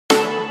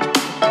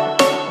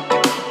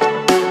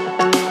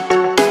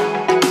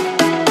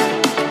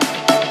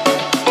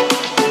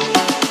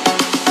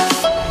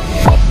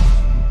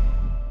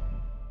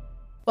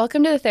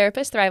Welcome to the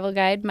Therapist Thrival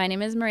Guide. My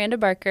name is Miranda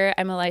Barker.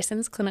 I'm a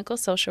licensed clinical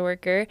social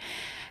worker.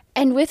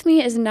 And with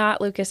me is not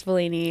Lucas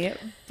Vellini,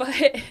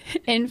 but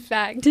in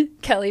fact,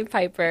 Kelly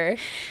Piper.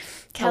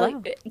 Kelly,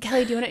 do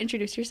you want to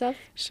introduce yourself?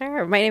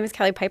 Sure. My name is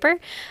Kelly Piper.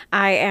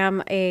 I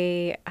am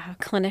a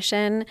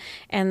clinician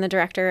and the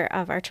director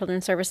of our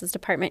Children's Services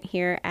Department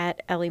here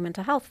at LE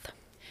Mental Health.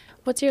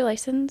 What's your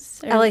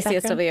license?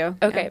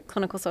 LACSW. Okay. Yeah,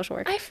 clinical social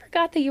worker. I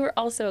forgot that you were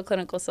also a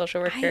clinical social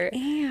worker. I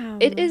am.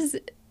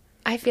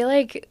 I feel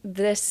like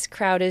this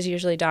crowd is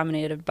usually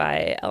dominated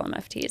by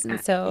LMFTs,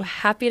 and so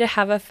happy to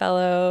have a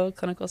fellow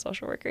clinical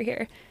social worker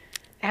here.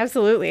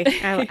 Absolutely.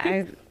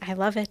 I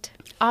love it.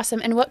 Awesome.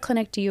 And what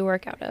clinic do you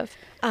work out of?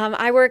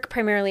 I work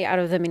primarily out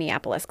of the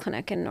Minneapolis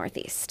clinic in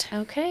Northeast.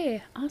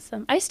 Okay.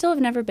 Awesome. I still have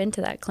never been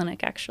to that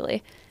clinic,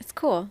 actually. It's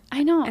cool.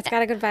 I know. It's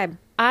got a good vibe.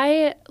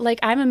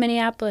 I'm a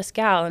Minneapolis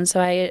gal, and so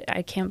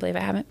I can't believe I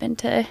haven't been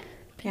to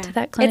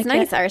that clinic It's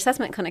nice. yet. Our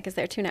assessment clinic is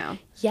there too now.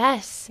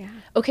 Yes. Yeah.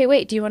 Okay,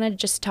 wait. Do you want to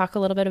just talk a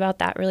little bit about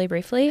that really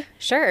briefly?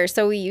 Sure.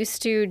 So we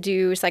used to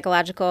do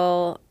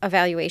psychological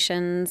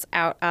evaluations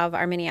out of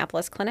our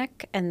Minneapolis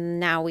clinic,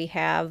 and now we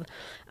have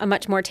a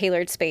much more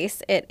tailored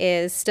space. It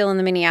is still in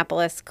the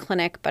Minneapolis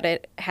clinic, but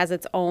it has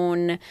its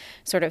own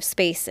sort of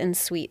space and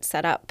suite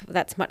set up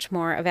that's much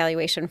more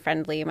evaluation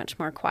friendly, much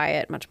more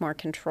quiet, much more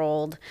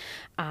controlled.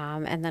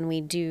 And then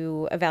we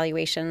do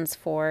evaluations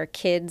for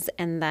kids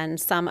and then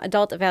some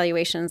adult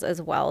evaluations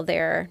as well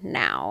there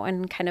now,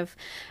 and kind of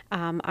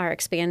are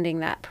expanding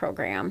that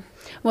program.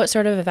 What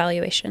sort of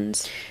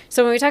evaluations?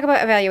 So when we talk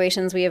about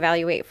evaluations, we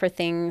evaluate for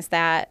things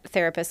that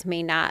therapists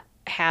may not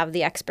have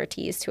the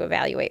expertise to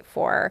evaluate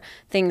for,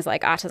 things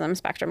like autism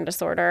spectrum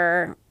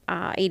disorder,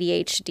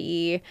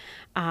 ADHD,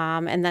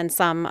 and then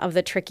some of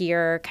the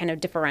trickier kind of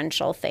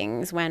differential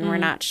things when we're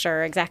not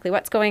sure exactly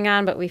what's going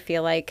on, but we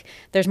feel like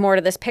there's more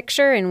to this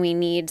picture and we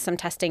need some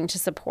testing to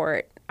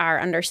support our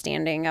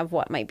understanding of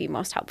what might be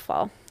most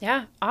helpful.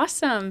 Yeah,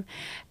 awesome.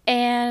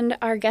 And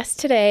our guest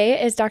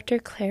today is Dr.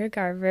 Claire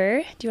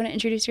Garber. Do you want to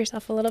introduce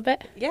yourself a little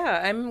bit?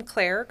 Yeah, I'm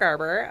Claire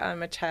Garber.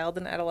 I'm a child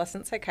and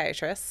adolescent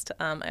psychiatrist.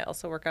 I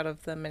also work out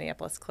of the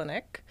Minneapolis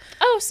clinic.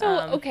 Oh,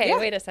 okay,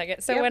 wait a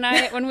second. So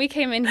when we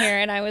came in here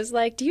and I was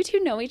like, do you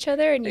two know each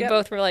other? And you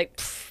both were like,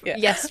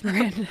 yes,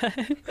 Miranda.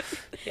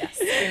 Yes,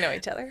 we know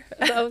each other.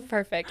 Oh,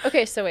 perfect.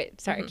 Okay, so wait,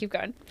 sorry, keep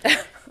going.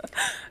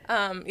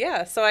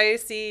 So I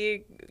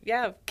see,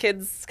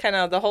 kids kind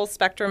of the whole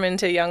spectrum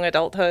into young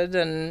adulthood,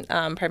 and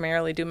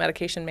primarily do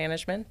medication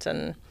management,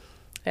 and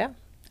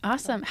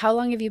Awesome. How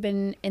long have you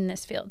been in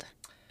this field?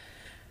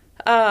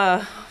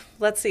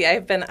 Let's see,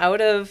 I've been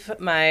out of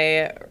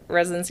my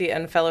residency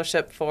and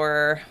fellowship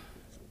for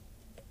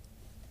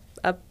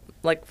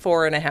like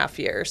 4.5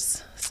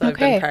 years. So I've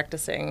been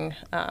practicing,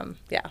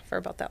 for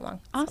about that long.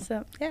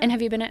 Awesome. So, And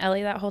have you been at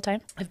LE that whole time?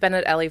 I've been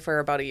at LE for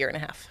about 1.5 years.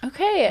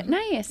 Okay,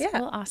 nice. Yeah.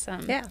 Well,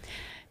 awesome. Yeah.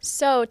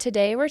 So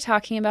today we're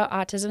talking about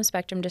autism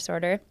spectrum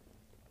disorder,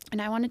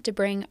 and I wanted to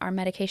bring our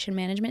medication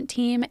management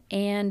team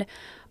and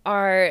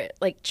our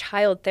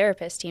child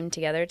therapist team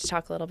together to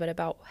talk a little bit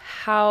about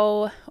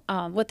how,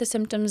 what the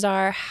symptoms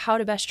are, how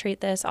to best treat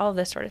this, all of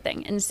this sort of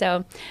thing. And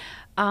so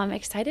I'm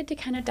excited to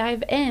kind of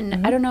dive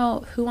in. I don't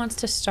know who wants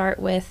to start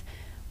with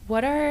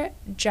what are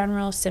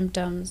general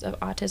symptoms of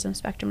autism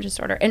spectrum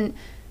disorder? And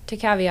to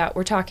caveat,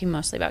 we're talking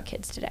mostly about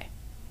kids today.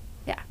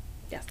 Yeah.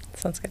 Yes.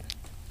 Sounds good.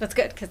 That's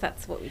good, because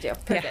that's what we do.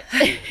 Perfect.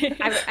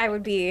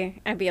 I'd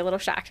be a little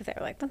shocked if they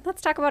were like,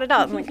 let's talk about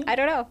adults. I'm like, I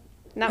don't know.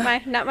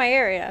 Not my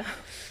area.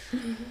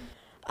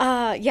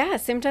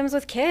 Symptoms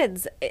with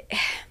kids.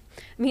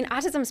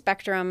 Autism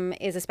spectrum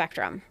is a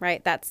spectrum,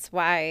 right? That's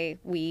why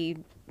we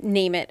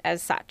name it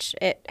as such.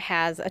 It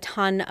has a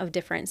ton of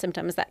different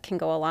symptoms that can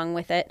go along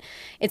with it.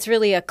 It's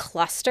really a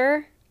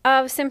cluster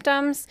of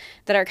symptoms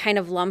that are kind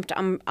of lumped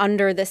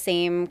under the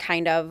same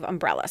kind of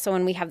umbrella. So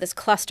when we have this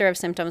cluster of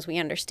symptoms, we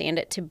understand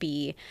it to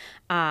be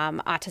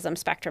autism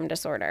spectrum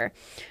disorder.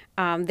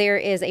 There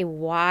is a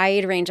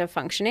wide range of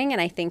functioning,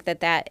 and I think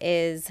that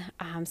is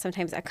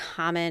sometimes a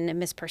common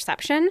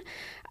misperception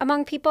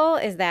among people,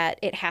 is that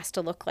it has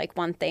to look like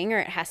one thing or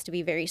it has to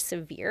be very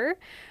severe.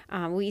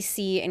 We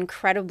see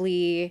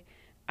incredibly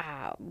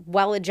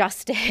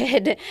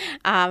well-adjusted,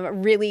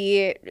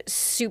 really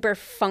super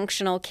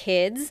functional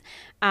kids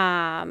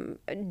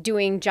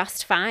doing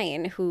just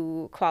fine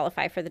who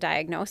qualify for the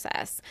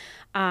diagnosis.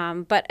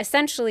 But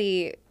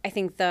essentially, I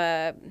think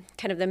the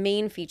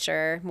main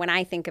feature when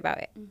I think about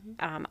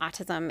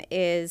autism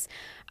is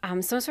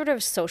some sort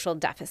of social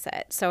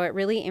deficit. So it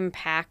really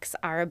impacts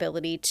our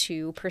ability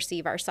to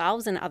perceive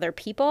ourselves and other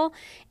people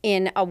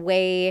in a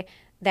way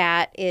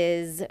that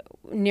is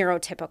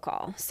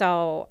neurotypical.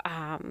 So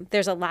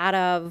there's a lot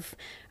of,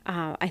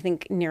 I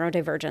think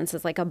neurodivergence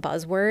is like a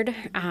buzzword,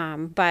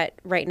 but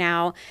right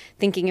now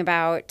thinking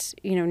about,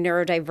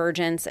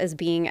 neurodivergence as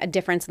being a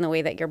difference in the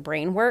way that your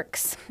brain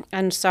works.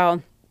 And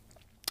so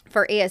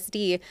For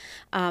ASD,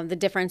 the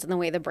difference in the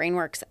way the brain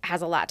works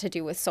has a lot to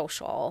do with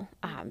social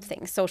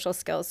things, social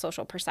skills,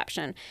 social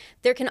perception.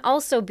 There can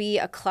also be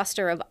a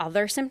cluster of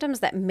other symptoms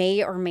that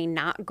may or may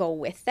not go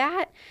with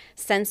that.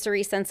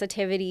 Sensory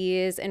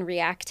sensitivities and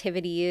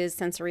reactivities,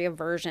 sensory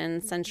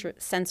aversion,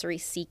 sensory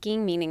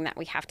seeking, meaning that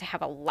we have to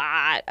have a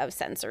lot of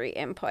sensory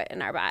input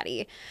in our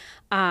body.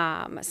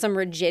 Some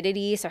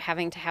rigidity, so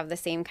having to have the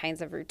same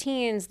kinds of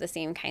routines, the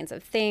same kinds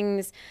of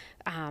things.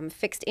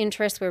 Fixed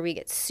interests, where we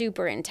get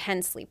super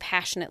intensely,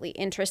 passionately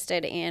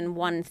interested in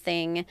one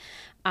thing,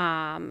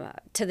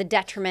 to the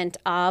detriment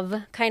of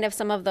kind of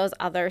some of those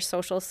other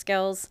social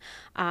skills,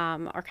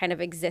 or kind of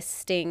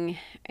existing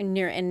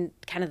in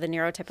kind of the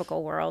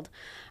neurotypical world.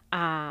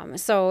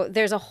 So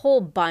there's a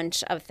whole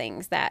bunch of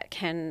things that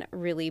can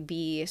really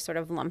be sort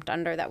of lumped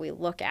under that we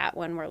look at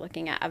when we're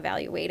looking at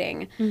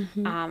evaluating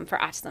for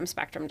autism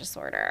spectrum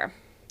disorder.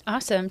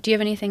 Awesome. Do you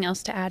have anything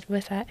else to add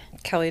with that?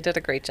 Kelly did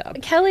a great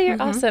job. Kelly,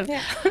 you're awesome.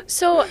 Yeah.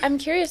 So I'm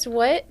curious,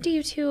 what do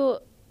you two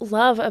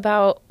love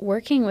about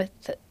working with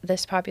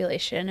this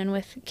population and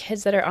with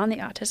kids that are on the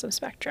autism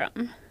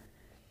spectrum?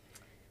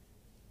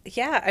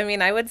 Yeah, I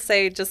mean, I would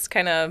say just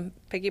kind of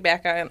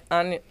piggyback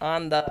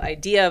on the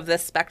idea of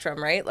this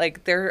spectrum, right?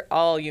 Like, they're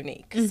all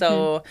unique.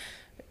 So,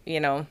 you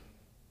know,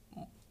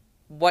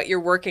 what you're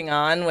working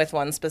on with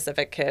one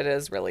specific kid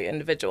is really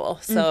individual.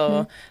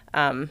 So,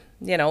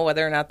 you know,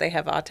 whether or not they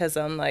have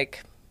autism,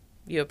 like,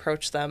 you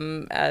approach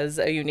them as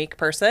a unique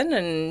person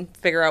and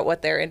figure out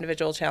what their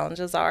individual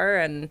challenges are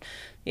and,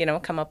 you know,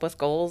 come up with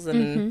goals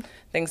and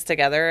things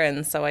together.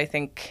 And so I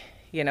think,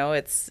 you know,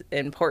 it's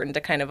important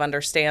to kind of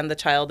understand the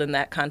child in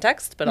that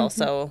context, but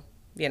also,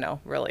 you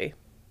know, really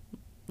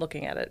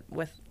looking at it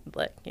with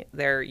like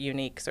their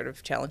unique sort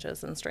of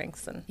challenges and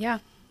strengths. And Yeah.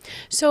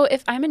 So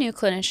if I'm a new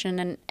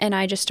clinician and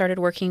I just started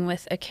working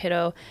with a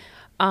kiddo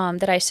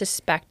that I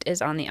suspect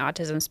is on the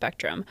autism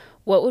spectrum,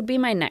 what would be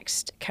my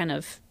next kind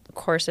of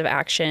course of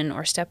action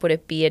or step? Would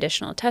it be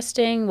additional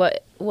testing?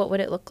 What would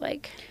it look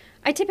like?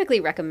 I typically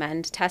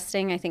recommend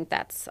testing. I think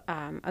that's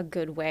a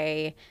good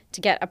way to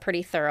get a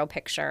pretty thorough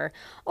picture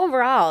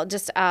overall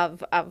just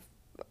of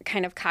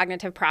kind of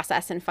cognitive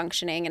process and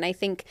functioning. And I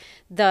think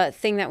the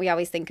thing that we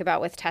always think about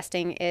with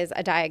testing is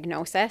a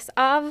diagnosis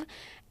of.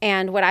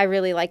 And what I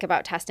really like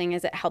about testing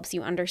is it helps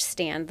you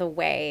understand the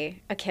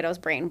way a kiddo's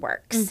brain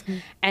works.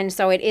 And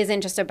so it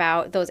isn't just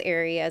about those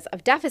areas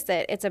of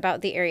deficit, it's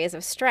about the areas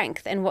of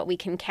strength and what we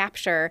can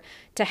capture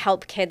to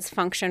help kids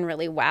function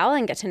really well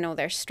and get to know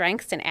their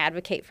strengths and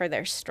advocate for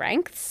their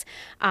strengths,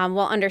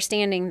 while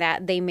understanding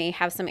that they may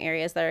have some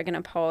areas that are going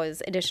to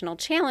pose additional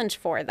challenge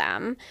for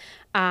them.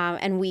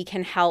 And we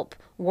can help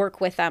work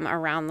with them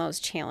around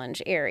those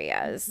challenge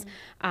areas.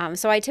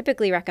 So I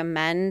typically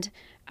recommend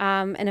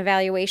an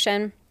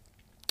evaluation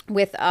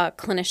with a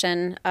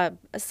clinician, a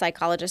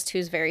psychologist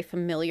who's very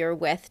familiar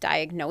with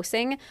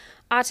diagnosing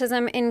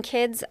autism in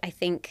kids. I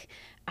think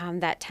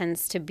that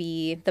tends to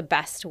be the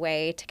best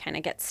way to kind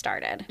of get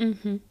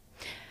started.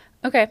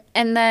 Okay.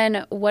 And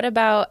then what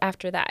about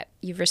after that?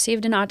 You've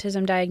received an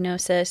autism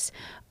diagnosis.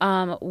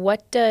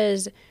 What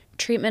does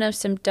treatment of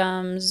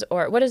symptoms,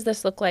 or what does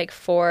this look like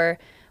for,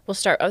 we'll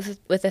start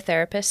with the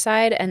therapist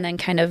side and then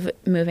kind of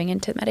moving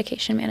into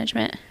medication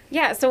management?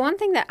 Yeah, so one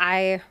thing that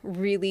I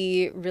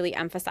really, really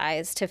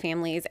emphasize to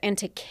families and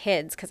to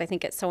kids, because I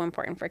think it's so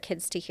important for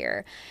kids to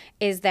hear,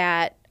 is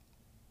that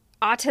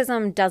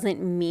autism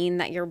doesn't mean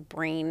that your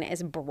brain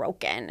is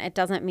broken. It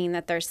doesn't mean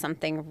that there's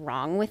something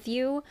wrong with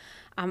you.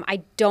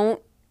 I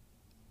don't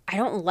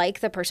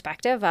like the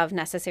perspective of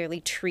necessarily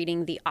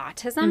treating the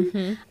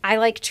autism. I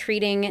like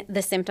treating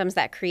the symptoms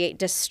that create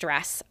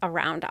distress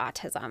around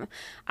autism.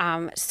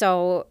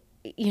 So,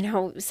 you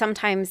know,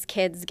 sometimes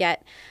kids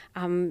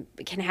can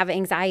have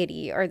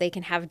anxiety or they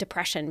can have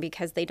depression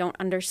because they don't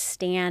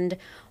understand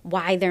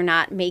why they're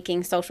not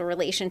making social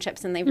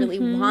relationships and they really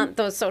want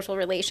those social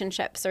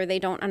relationships, or they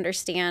don't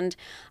understand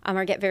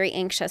or get very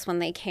anxious when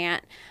they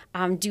can't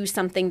do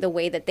something the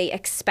way that they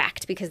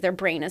expect because their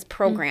brain is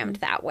programmed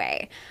that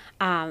way.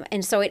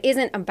 And so it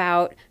isn't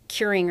about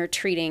curing or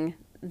treating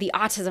the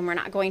autism. We're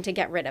not going to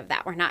get rid of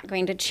that. We're not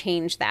going to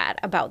change that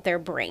about their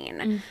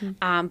brain.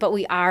 But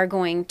we are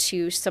going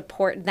to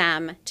support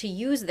them to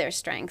use their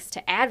strengths,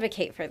 to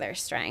advocate for their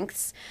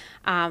strengths,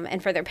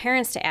 and for their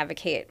parents to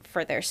advocate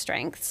for their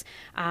strengths,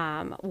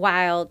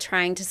 while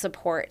trying to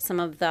support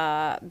some of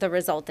the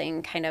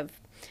resulting kind of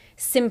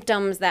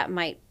symptoms that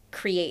might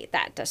create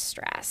that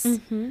distress.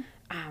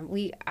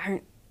 We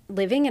aren't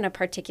living in a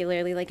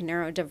particularly like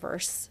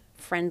neurodiverse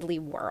friendly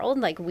world.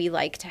 Like, we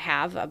like to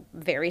have a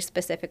very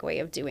specific way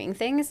of doing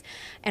things.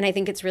 And I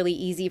think it's really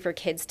easy for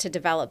kids to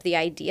develop the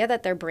idea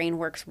that their brain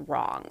works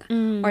wrong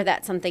or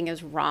that something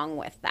is wrong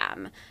with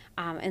them.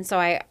 And so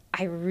I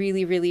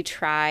really, really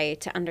try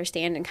to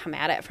understand and come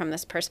at it from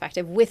this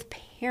perspective with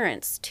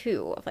parents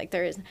too. Of like,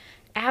 there is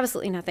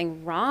absolutely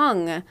nothing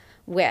wrong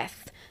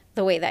with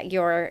the way that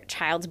your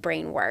child's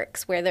brain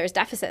works. Where there's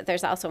deficit,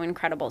 there's also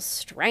incredible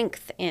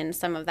strength in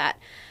some of that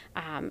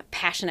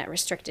passionate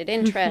restricted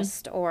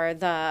interest or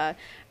the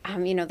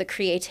the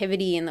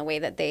creativity and the way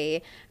that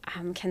they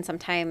can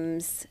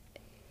sometimes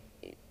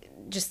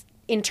just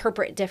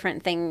interpret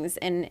different things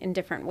in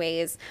different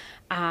ways.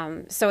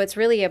 So it's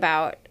really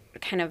about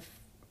kind of,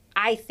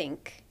 I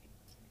think,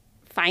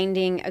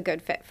 finding a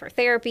good fit for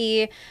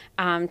therapy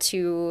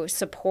to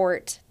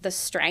support the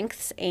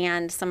strengths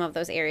and some of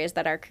those areas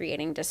that are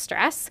creating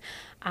distress.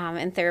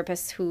 And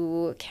therapists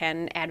who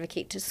can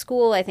advocate to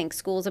school. I think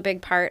school is a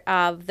big part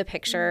of the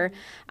picture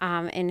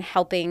in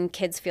helping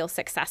kids feel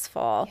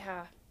successful.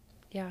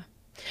 Yeah.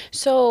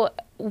 So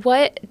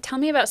tell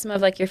me about some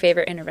of like your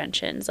favorite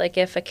interventions, like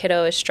if a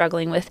kiddo is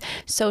struggling with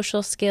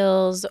social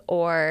skills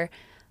or,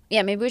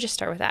 maybe we just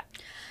start with that.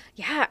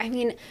 Yeah, I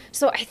mean,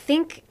 so I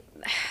think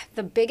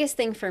the biggest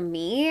thing for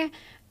me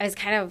is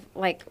kind of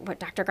like what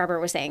Dr. Garber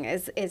was saying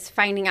is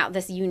finding out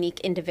this unique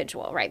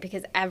individual, right?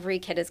 Because every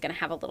kid is going to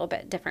have a little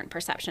bit different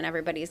perception.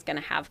 Everybody's going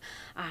to have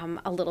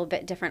a little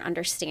bit different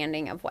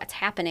understanding of what's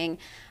happening.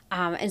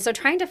 And so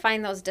trying to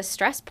find those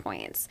distress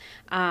points,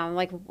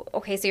 like,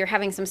 okay, so you're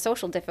having some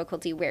social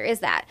difficulty. Where is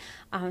that?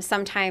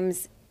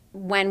 Sometimes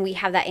when we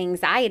have that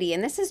anxiety,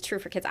 and this is true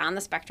for kids on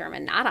the spectrum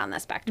and not on the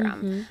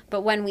spectrum,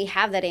 but when we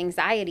have that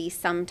anxiety,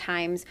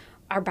 sometimes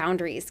our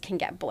boundaries can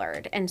get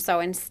blurred. And so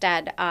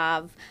instead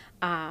of,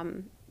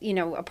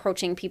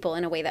 approaching people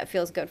in a way that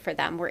feels good for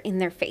them, we're in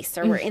their face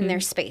or we're in their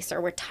space or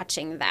we're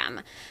touching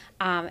them.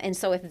 And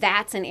so if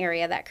that's an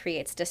area that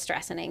creates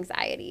distress and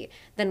anxiety,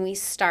 then we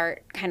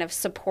start kind of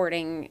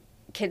supporting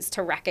kids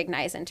to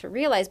recognize and to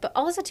realize, but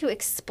also to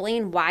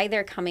explain why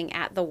they're coming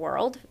at the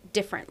world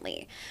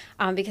differently.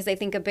 Because I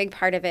think a big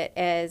part of it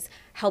is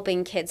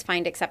helping kids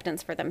find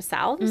acceptance for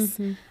themselves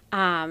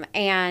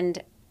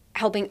and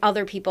helping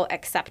other people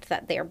accept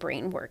that their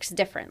brain works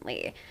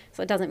differently.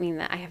 So it doesn't mean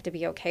that I have to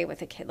be okay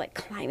with a kid like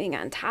climbing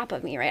on top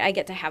of me, right? I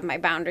get to have my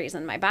boundaries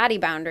and my body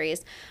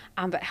boundaries,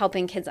 but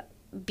helping kids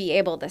be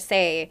able to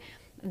say,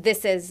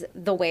 this is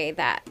the way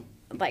that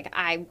like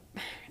I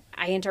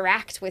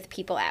interact with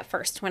people at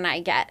first when I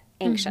get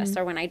anxious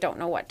or when I don't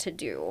know what to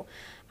do.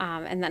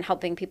 And then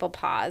helping people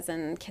pause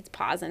and kids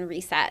pause and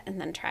reset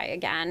and then try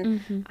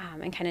again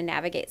and kind of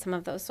navigate some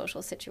of those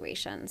social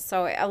situations.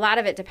 So a lot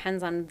of it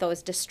depends on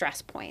those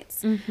distress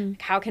points.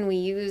 How can we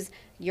use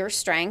your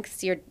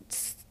strengths, your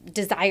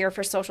desire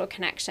for social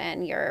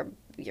connection,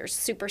 your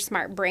super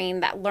smart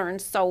brain that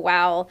learns so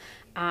well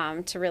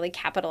to really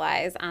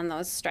capitalize on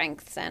those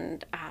strengths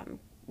and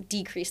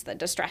decrease the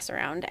distress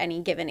around any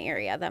given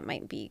area that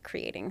might be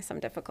creating some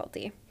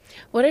difficulty.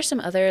 What are some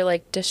other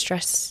like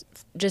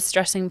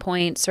distressing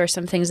points or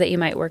some things that you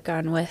might work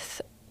on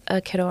with a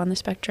kiddo on the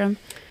spectrum?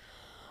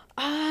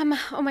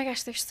 Oh my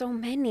gosh, there's so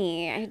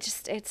many.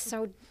 It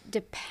so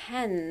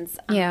depends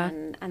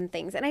on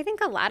things. And I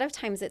think a lot of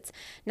times it's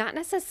not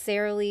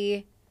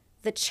necessarily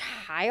the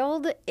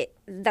child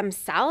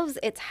themselves,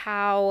 it's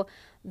how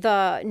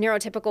the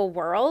neurotypical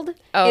world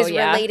is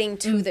relating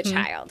to the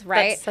child,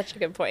 right? That's such a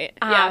good point.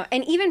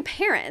 And even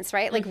parents,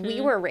 right? Like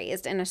we were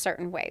raised in a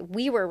certain way.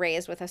 We were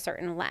raised with a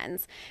certain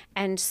lens.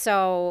 And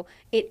so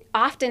it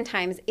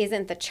oftentimes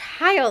isn't the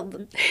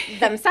child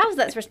themselves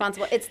that's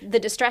responsible. It's the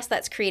distress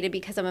that's created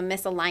because of a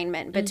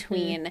misalignment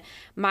between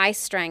my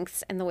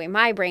strengths and the way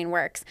my brain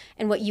works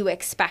and what you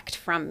expect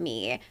from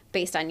me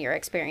based on your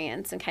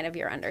experience and kind of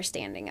your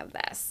understanding of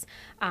this.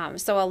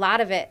 So a lot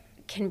of it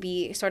can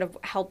be sort of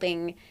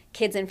helping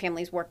kids and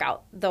families work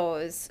out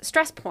those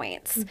stress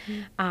points.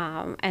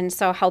 And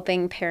so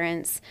helping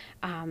parents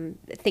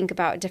think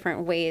about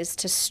different ways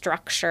to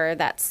structure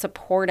that's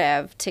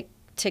supportive to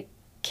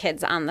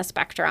kids on the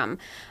spectrum,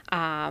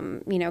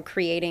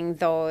 creating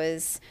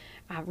those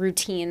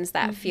routines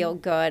that feel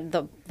good,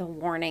 the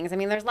warnings. I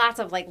mean, there's lots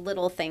of like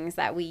little things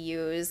that we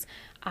use.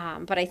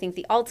 But I think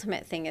the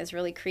ultimate thing is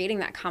really creating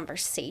that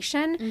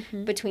conversation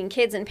between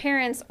kids and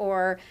parents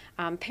or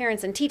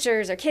parents and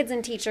teachers or kids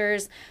and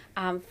teachers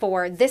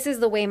for this is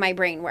the way my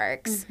brain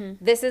works.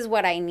 This is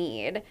what I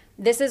need.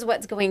 This is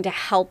what's going to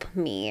help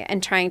me,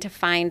 and trying to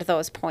find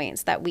those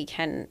points that we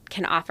can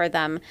offer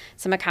them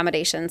some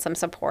accommodation, some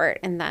support,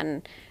 and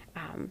then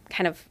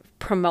kind of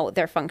promote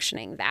their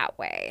functioning that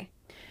way.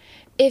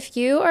 If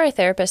you are a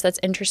therapist that's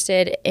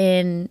interested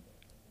in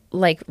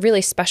like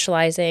really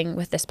specializing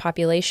with this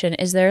population,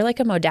 is there like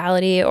a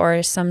modality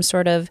or some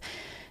sort of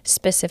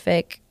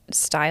specific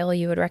style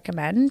you would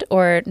recommend,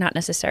 or not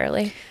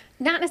necessarily?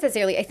 Not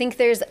necessarily. I think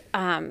there's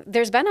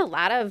been a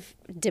lot of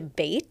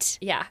debate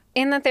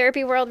in the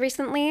therapy world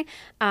recently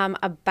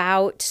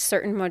about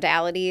certain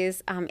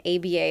modalities.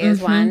 ABA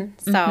is one.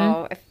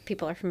 So if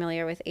people are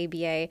familiar with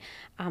ABA,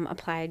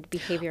 applied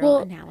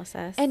behavioral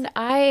analysis. And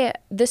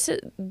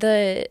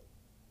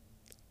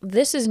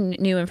this is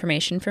new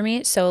information for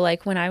me. So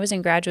like when I was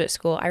in graduate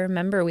school, I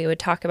remember we would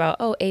talk about,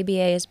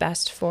 ABA is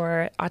best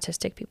for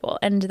autistic people.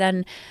 And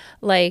then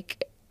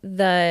like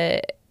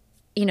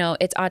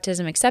it's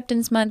Autism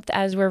Acceptance Month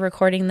as we're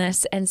recording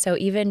this. And so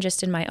even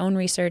just in my own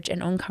research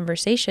and own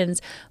conversations,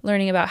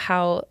 learning about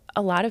how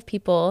a lot of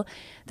people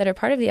that are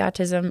part of the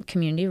autism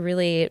community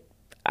really,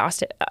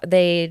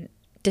 they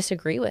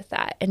disagree with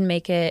that and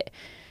make it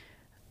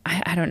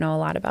I don't know a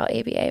lot about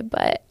ABA,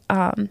 but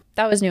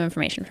that was new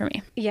information for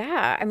me.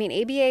 Yeah, I mean,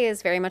 ABA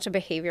is very much a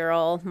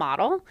behavioral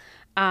model,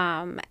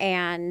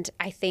 and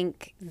I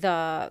think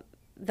the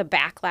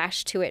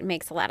backlash to it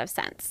makes a lot of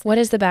sense. What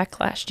is the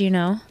backlash? Do you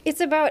know?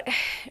 It's about,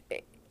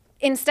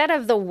 instead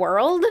of the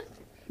world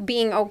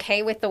being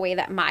okay with the way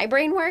that my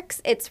brain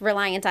works, it's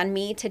reliant on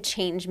me to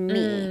change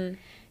me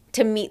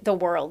to meet the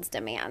world's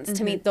demands,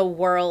 to meet the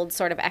world's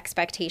sort of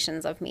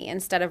expectations of me,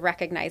 instead of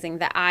recognizing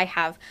that I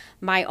have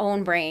my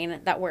own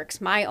brain that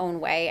works my own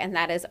way, and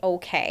that is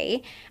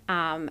okay.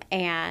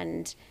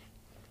 And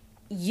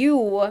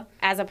you,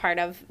 as a part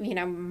of,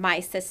 my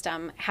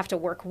system, have to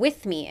work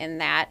with me in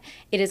that.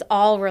 It is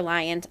all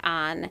reliant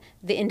on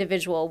the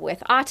individual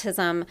with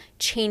autism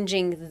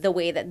changing the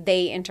way that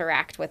they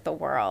interact with the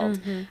world.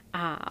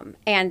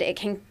 And it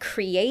can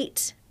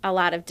create a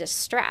lot of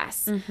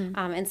distress.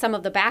 And some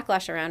of the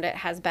backlash around it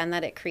has been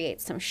that it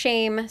creates some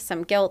shame,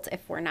 some guilt if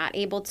we're not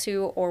able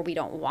to, or we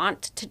don't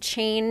want to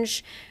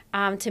change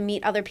to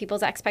meet other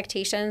people's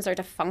expectations or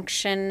to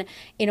function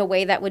in a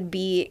way that would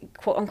be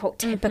quote unquote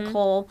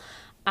typical,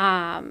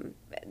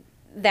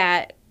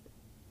 that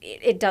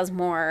it does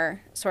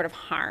more sort of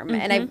harm.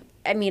 And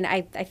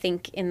I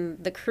think in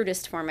the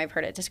crudest form, I've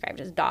heard it described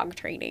as dog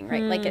training,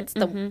 right? Like it's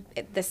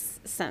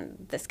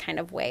this kind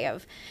of way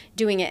of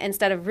doing it,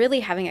 instead of really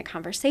having a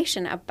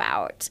conversation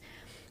about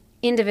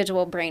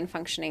individual brain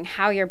functioning,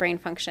 how your brain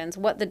functions,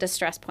 what the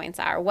distress points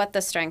are, what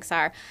the strengths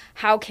are,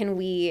 how can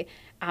we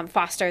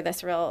foster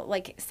this real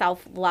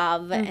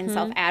self-love and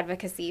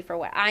self-advocacy for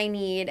what I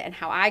need and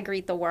how I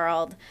greet the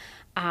world.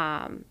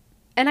 And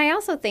I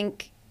also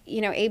think,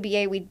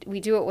 ABA, we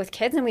do it with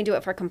kids and we do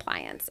it for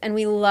compliance. And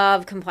we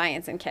love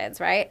compliance in kids,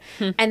 right?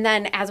 And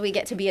then as we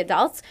get to be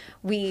adults,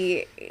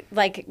 we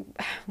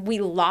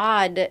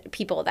laud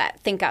people that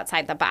think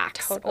outside the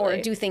box or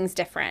do things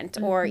different.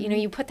 Or,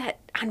 you put that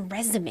on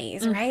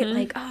resumes, right?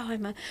 Like, oh,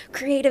 I'm a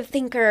creative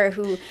thinker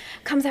who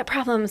comes at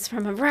problems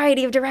from a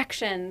variety of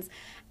directions.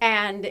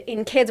 And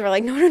in kids, we're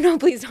like, no,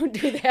 please don't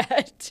do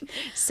that.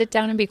 Sit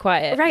down and be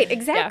quiet. Right,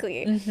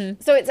 exactly. Yeah.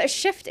 So it's a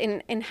shift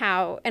in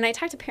how, and I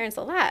talk to parents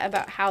a lot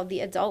about how the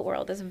adult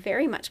world is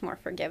very much more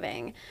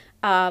forgiving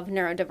of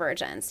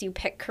neurodivergence. You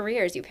pick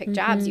careers, you pick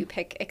jobs, you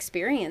pick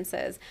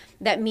experiences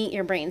that meet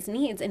your brain's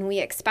needs, and we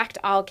expect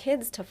all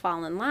kids to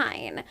fall in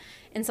line.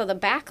 And so the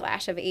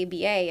backlash of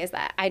ABA is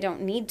that I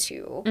don't need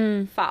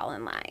to fall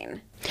in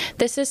line.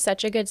 This is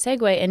such a good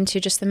segue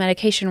into just the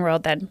medication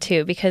world then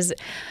too, because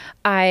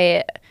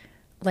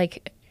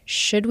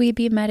should we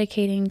be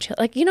medicating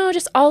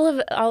just all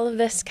of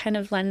this kind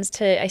of lends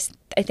to I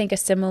think a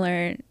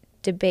similar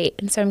debate.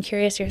 And so I'm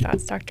curious your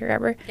thoughts, Dr.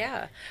 Gerber.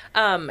 Yeah.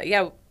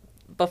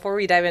 Before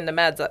we dive into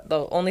meds,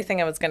 the only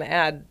thing I was going to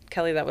add,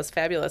 Kelly, that was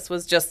fabulous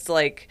was just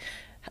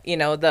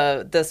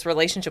this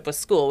relationship with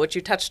school, which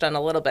you touched on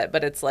a little bit,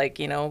 but it's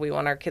we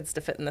want our kids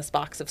to fit in this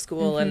box of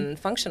school and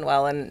function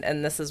well.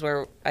 And this is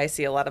where I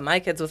see a lot of my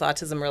kids with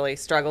autism really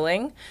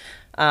struggling.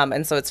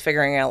 And so it's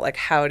figuring out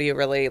how do you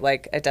really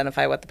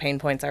identify what the pain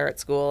points are at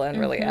school and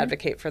really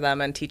advocate for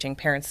them, and teaching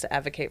parents to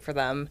advocate for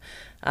them,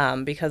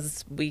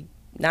 because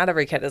not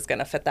every kid is going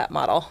to fit that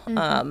model.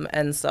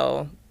 And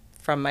so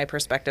from my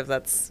perspective,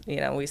 that's,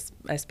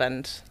 I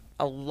spend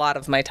a lot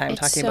of my time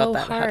talking about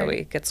that. Hard. How do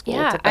we get school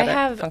to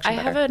better function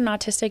better? I have an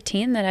autistic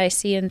teen that I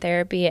see in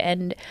therapy,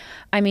 and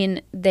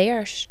they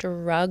are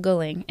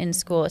struggling in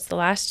school. It's the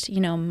last,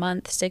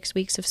 month, 6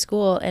 weeks of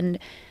school, and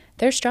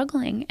they're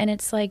struggling. And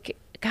it's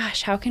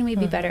gosh, how can we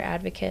be better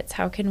advocates?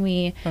 How can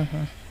we,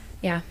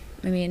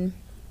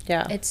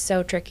 it's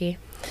so tricky.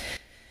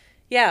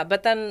 Yeah,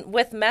 but then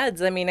with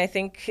meds, I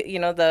think,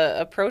 the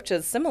approach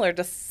is similar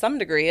to some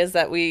degree, is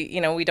that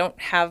we don't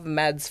have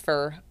meds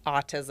for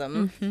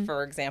autism,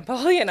 for example,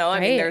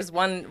 there's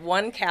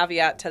one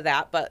caveat to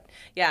that, but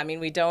yeah,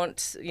 we don't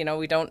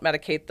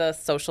medicate the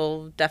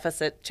social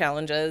deficit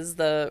challenges,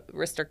 the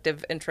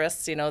restrictive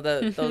interests,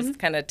 those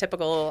kind of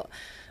typical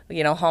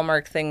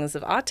hallmark things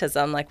of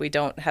autism. We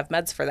don't have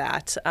meds for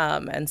that.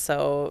 And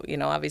so,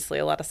 obviously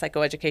a lot of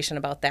psychoeducation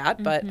about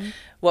that. But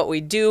what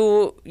we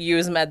do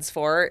use meds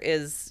for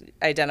is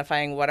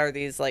identifying what are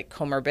these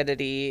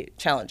comorbidity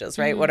challenges,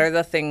 right? What are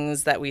the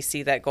things that we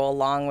see that go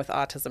along with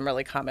autism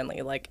really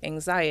commonly, like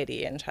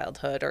anxiety in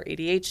childhood or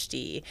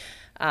ADHD.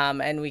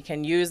 And we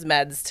can use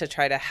meds to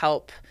try to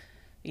help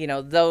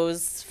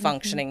those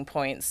functioning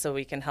points, so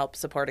we can help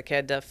support a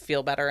kid to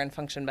feel better and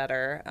function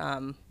better,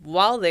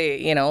 while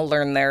they,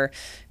 learn their,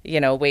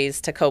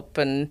 ways to cope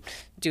and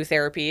do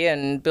therapy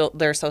and build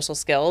their social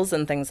skills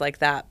and things like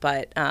that.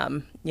 But,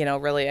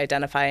 really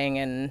identifying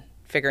and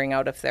figuring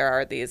out if there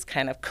are these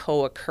kind of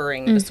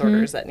co-occurring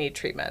disorders that need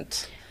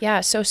treatment.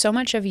 Yeah, so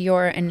much of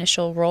your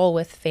initial role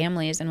with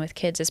families and with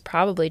kids is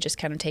probably just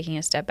kind of taking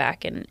a step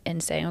back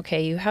and saying,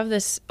 okay, you have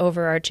this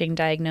overarching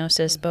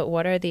diagnosis, but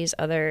what are these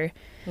other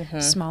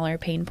smaller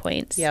pain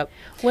points? Yep.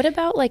 What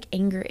about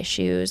anger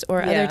issues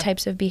or other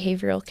types of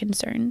behavioral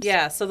concerns?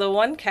 Yeah, so the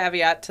one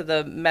caveat to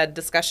the med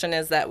discussion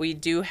is that we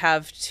do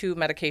have 2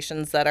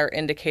 medications that are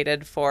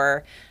indicated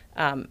for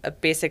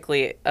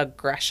basically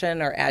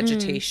aggression or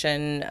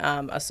agitation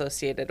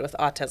associated with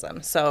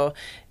autism. So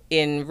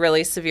in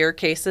really severe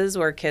cases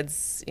where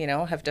kids,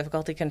 have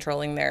difficulty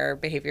controlling their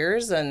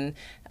behaviors and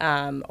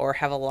or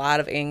have a lot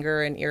of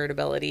anger and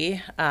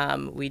irritability,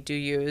 we do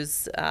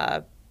use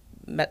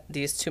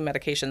these two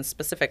medications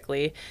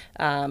specifically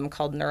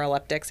called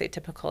neuroleptics,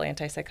 atypical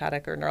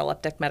antipsychotic or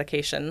neuroleptic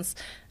medications.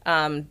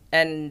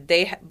 And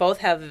they both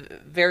have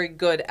very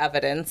good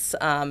evidence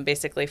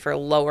basically for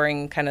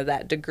lowering kind of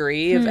that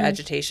degree of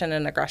agitation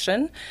and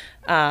aggression.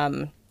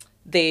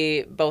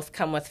 They both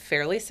come with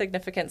fairly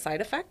significant side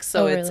effects.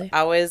 So it's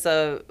always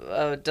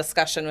a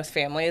discussion with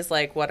families,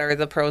 like what are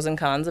the pros and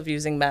cons of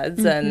using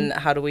meds and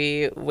how do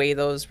we weigh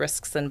those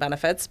risks and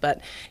benefits.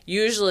 But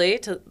usually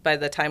by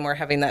the time we're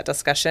having that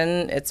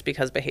discussion, it's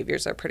because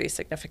behaviors are pretty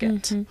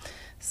significant.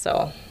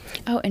 So.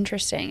 Oh,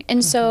 interesting.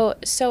 And so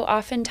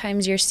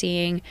oftentimes you're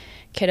seeing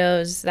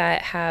kiddos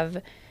that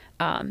have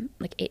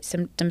like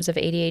symptoms of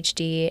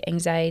ADHD,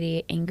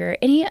 anxiety, anger,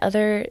 any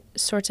other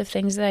sorts of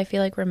things that I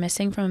feel like we're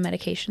missing from a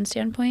medication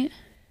standpoint?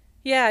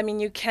 Yeah, I mean,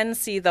 you can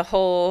see the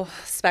whole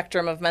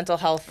spectrum of mental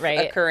health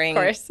occurring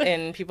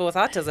in people with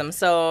autism.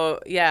 So,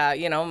 yeah,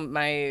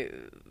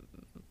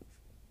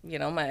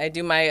 I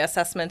do my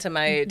assessment and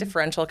my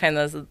differential kind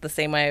of the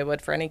same way I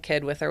would for any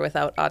kid with or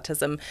without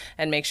autism,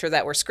 and make sure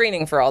that we're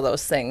screening for all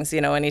those things,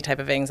 any type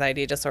of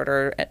anxiety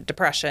disorder,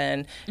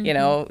 depression,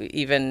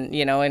 even,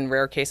 in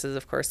rare cases,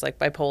 of course, like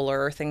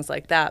bipolar or things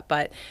like that.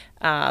 But,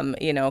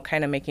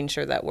 kind of making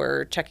sure that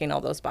we're checking all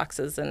those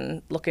boxes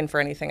and looking for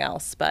anything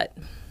else. But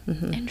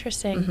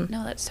Interesting.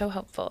 No, that's so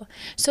helpful.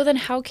 So then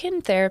how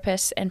can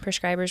therapists and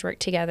prescribers work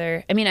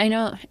together? I mean, I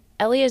know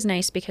Ellie is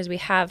nice because we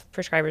have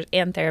prescribers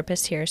and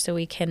therapists here, so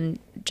we can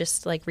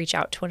just like reach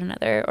out to one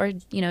another or,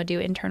 do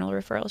internal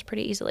referrals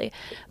pretty easily.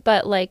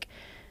 But like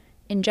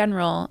in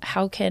general,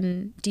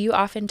 do you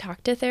often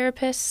talk to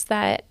therapists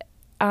that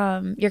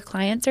your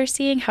clients are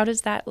seeing? How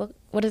does that look?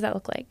 What does that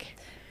look like?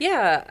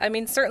 Yeah, I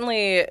mean,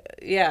 certainly,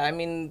 I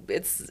mean,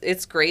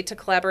 it's great to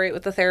collaborate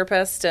with the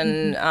therapist,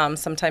 and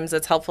sometimes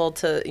it's helpful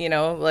to,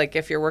 like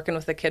if you're working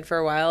with a kid for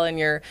a while and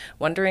you're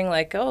wondering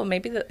like, oh,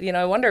 maybe,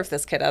 I wonder if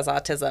this kid has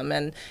autism,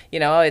 and,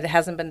 it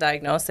hasn't been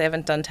diagnosed, they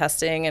haven't done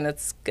testing, and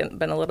it's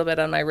been a little bit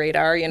on my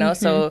radar,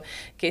 so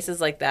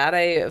cases like that,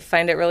 I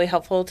find it really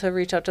helpful to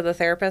reach out to the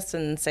therapist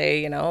and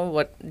say,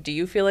 what do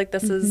you feel like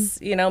this is,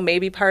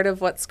 maybe part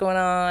of what's going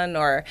on,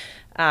 or,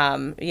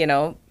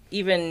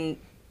 even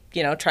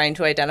trying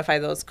to identify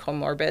those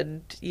comorbid,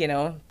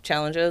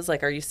 challenges.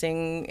 Like, are you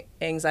seeing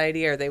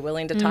anxiety? Are they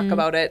willing to talk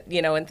about it,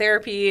 in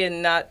therapy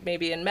and not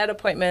maybe in med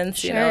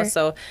appointments,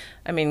 So,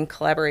 I mean,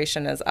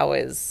 collaboration is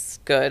always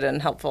good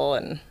and helpful.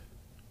 And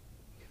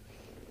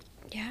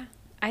yeah,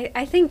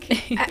 I think,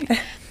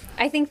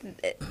 I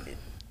think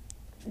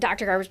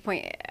Dr. Garber's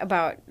point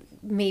about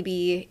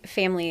maybe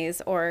families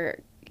or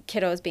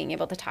kiddos being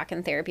able to talk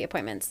in therapy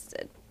appointments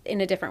in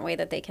a different way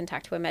that they can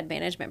talk to a med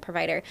management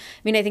provider. I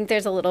mean, I think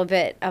there's a little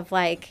bit of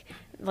like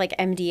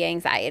MD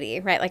anxiety,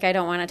 right? Like, I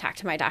don't want to talk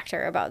to my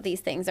doctor about these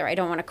things, or I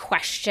don't want to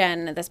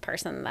question this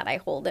person that I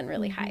hold in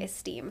really high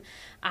esteem.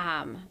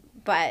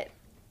 But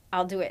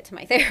I'll do it to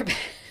my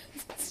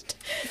therapist.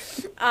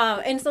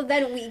 And so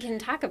then we can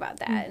talk about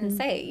that and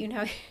say,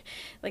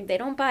 like, they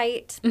don't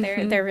bite.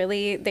 They're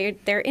really,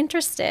 they're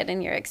interested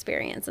in your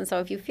experience. And so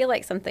if you feel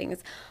like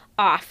something's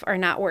off or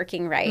not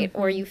working right,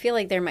 or you feel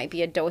like there might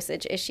be a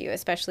dosage issue,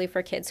 especially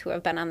for kids who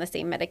have been on the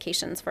same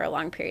medications for a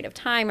long period of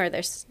time, or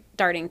they're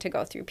starting to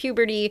go through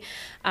puberty,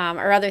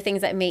 or other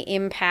things that may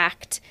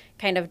impact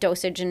kind of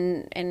dosage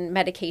and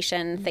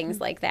medication, things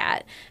like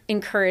that,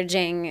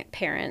 encouraging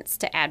parents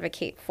to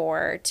advocate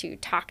to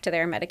talk to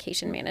their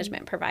medication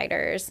management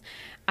providers.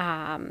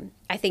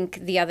 I think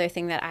the other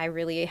thing that I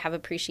really have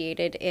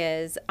appreciated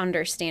is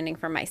understanding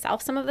for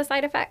myself some of the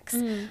side effects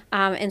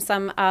and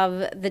some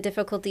of the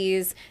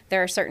difficulties.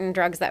 There are certain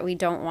drugs that we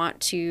don't want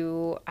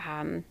to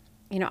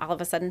all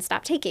of a sudden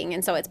stop taking.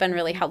 And so it's been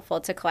really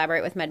helpful to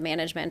collaborate with med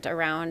management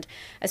around,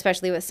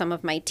 especially with some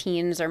of my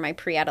teens or my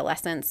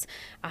pre-adolescents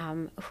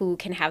who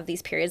can have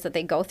these periods that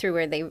they go through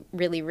where they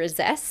really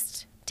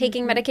resist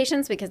taking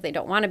medications because they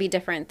don't want to be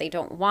different. They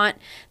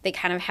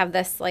kind of have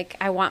this, like,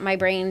 I want my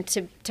brain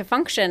to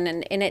function,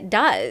 and it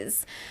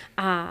does.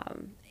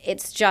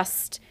 It's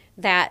just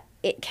that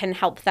it can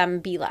help them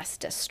be less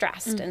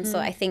distressed. And so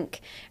I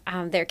think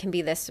there can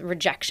be this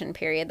rejection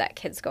period that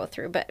kids go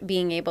through, but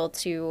being able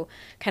to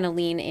kind of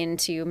lean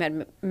into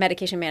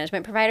medication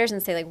management providers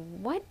and say, like,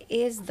 what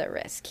is the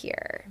risk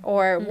here?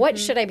 Or what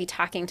should I be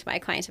talking to my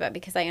client about?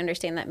 Because I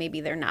understand that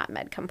maybe they're not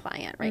med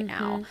compliant right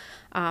now.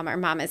 Or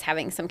mom is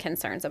having some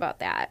concerns about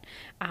that.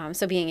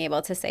 So being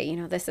able to say,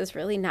 this is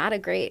really not a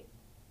great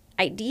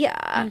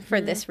idea for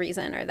this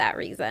reason or that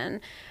reason,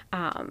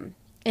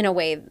 in a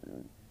way,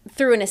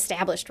 through an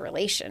established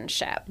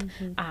relationship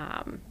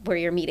where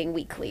you're meeting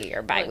weekly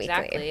or biweekly.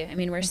 Well, exactly. I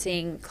mean, we're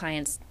seeing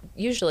clients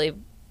usually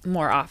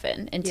more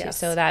often, and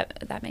so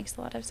that makes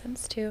a lot of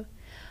sense too.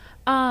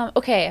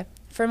 Okay,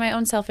 for my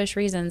own selfish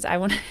reasons, I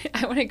want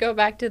to go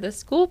back to the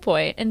school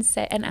point and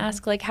say and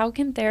ask, like, how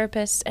can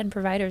therapists and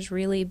providers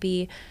really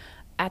be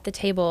at the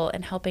table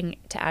and helping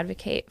to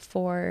advocate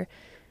for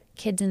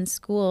kids in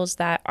schools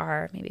that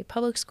are maybe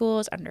public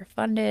schools,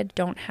 underfunded,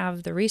 don't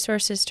have the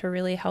resources to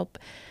really help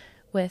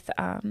with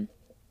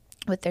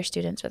their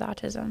students with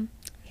autism?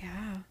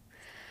 Yeah.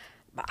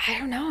 But I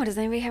don't know. Does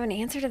anybody have an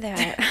answer to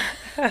that?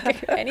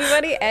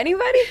 Anybody?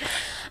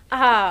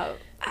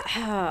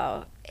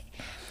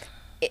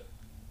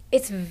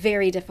 It's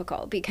very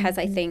difficult because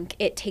I think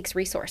it takes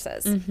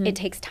resources. It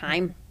takes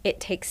time. It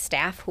takes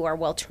staff who are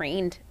well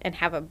trained and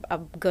have a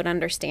good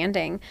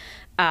understanding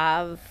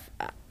of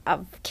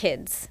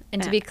kids.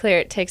 And to be clear,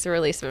 it takes a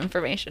release of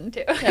information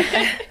too.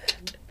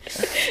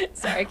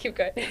 Sorry, keep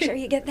going. Make sure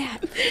you get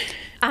that.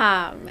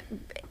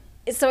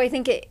 So I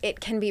think it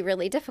can be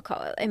really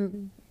difficult.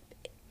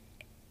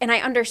 And I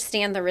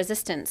understand the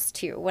resistance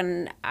too.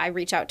 When I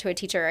reach out to a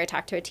teacher, I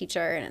talk to a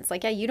teacher, and it's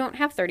like, yeah, you don't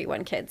have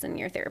 31 kids in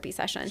your therapy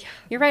session. Yeah.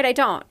 You're right, I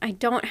don't. I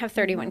don't have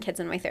 31 kids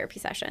in my therapy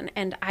session.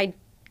 And I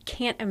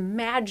can't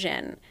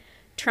imagine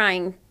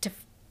trying to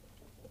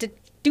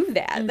do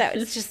that. That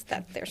was just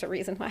that there's a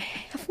reason why I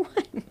have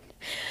one.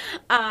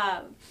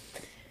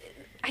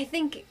 I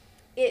think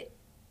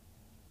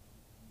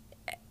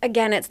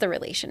again, it's the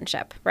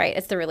relationship, right?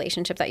 It's the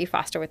relationship that you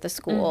foster with the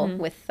school,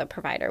 with the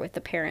provider, with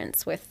the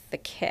parents, with the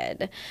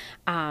kid,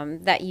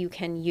 that you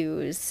can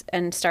use,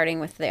 and starting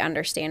with the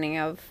understanding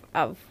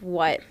of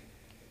what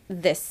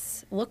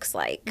this looks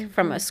like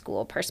from a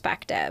school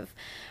perspective,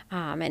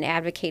 and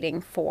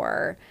advocating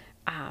for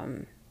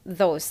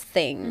those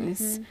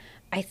things.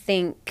 I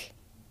think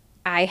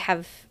I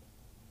have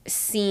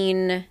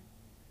seen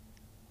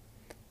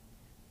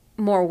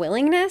more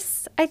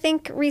willingness, I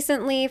think,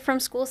 recently from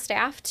school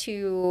staff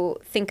to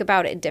think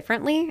about it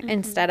differently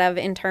instead of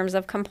in terms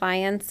of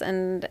compliance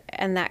and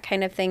that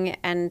kind of thing,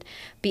 and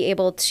be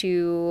able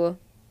to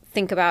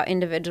think about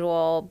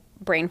individual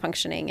brain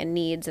functioning and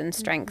needs and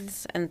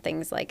strengths and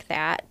things like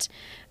that.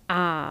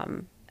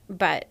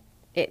 But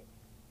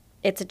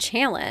it's a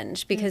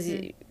challenge because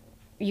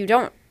you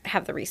don't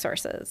have the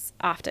resources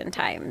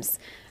oftentimes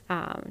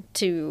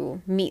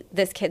to meet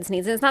this kid's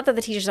needs. And it's not that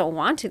the teachers don't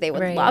want to. They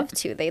would love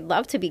to. They'd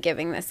love to be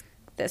giving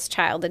this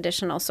child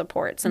additional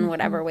supports in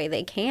whatever way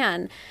they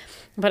can.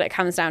 But it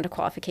comes down to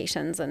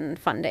qualifications and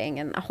funding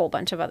and a whole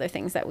bunch of other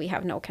things that we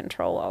have no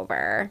control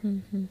over.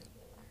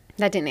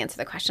 That didn't answer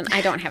the question.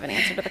 I don't have an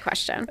answer to the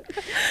question.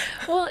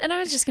 Well, and I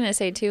was just going to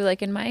say, too,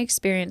 like, in my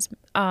experience,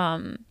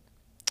 I've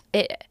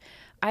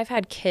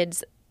had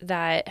kids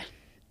that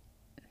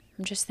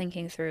I'm just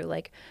thinking through,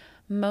 like,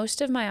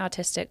 most of my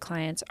autistic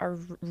clients are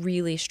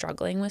really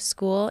struggling with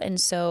school. And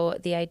so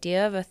the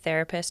idea of a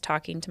therapist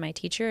talking to my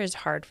teacher is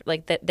hard.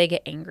 Like, that they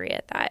get angry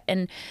at that.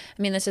 And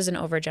I mean, this is an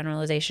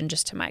overgeneralization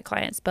just to my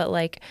clients, but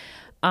like,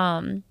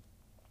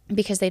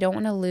 because they don't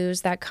want to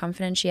lose that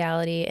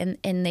confidentiality,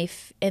 and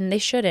they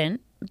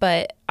shouldn't.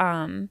 But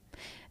I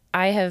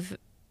have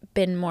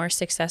been more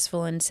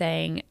successful in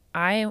saying,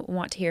 I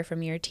want to hear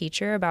from your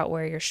teacher about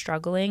where you're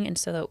struggling, and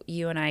so that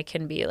you and I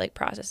can be like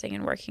processing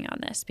and working on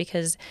this,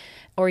 because,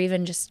 or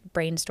even just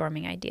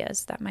brainstorming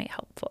ideas that might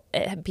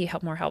be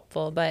more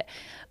helpful. But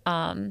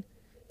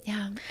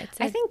yeah,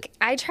 I think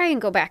I try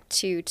and go back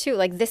to too,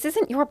 like, this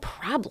isn't your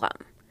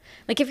problem.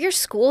 Like, if your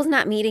school's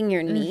not meeting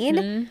your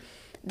need,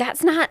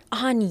 that's not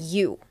on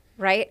you,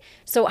 right?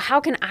 So how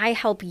can I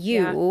help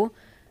you?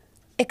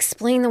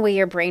 Explain the way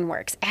your brain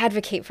works,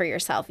 advocate for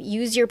yourself,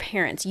 use your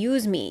parents,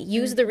 use me,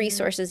 use the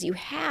resources you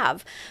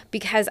have,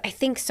 because I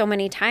think so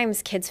many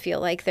times kids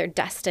feel like they're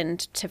destined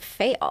to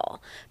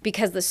fail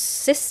because the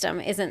system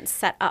isn't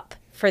set up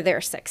for their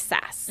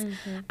success.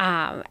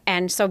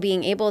 And so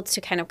being able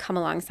to kind of come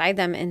alongside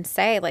them and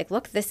say, like,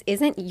 look, this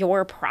isn't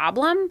your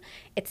problem.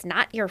 It's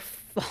not your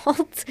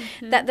fault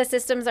that the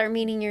systems are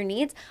meeting your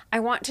needs.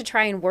 I want to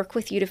try and work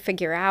with you to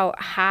figure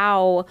out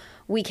how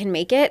we can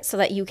make it so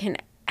that you can,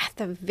 at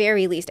the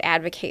very least,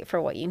 advocate for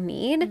what you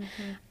need,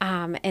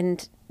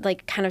 and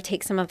like kind of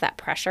take some of that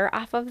pressure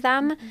off of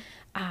them.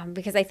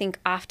 Because I think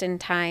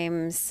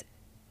oftentimes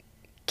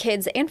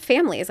kids and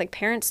families, like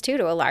parents too,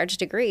 to a large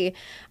degree,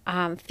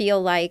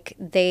 feel like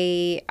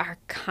they are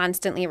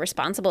constantly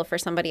responsible for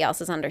somebody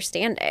else's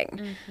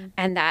understanding.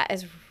 And that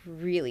is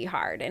really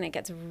hard, and it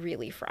gets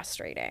really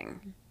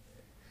frustrating.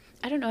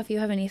 I don't know if you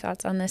have any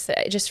thoughts on this,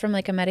 just from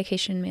like a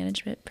medication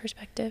management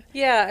perspective.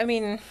 Yeah, I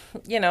mean,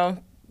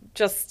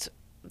 just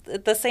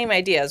the same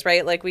ideas,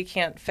 right? Like, we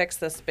can't fix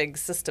this big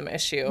system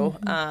issue,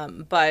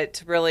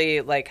 but really,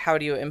 like, how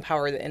do you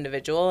empower the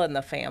individual and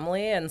the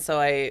family? And so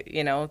I,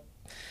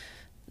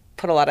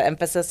 put a lot of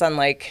emphasis on,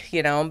 like,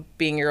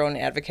 being your own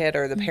advocate,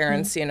 or the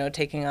parents,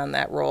 taking on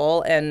that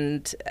role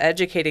and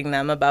educating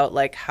them about,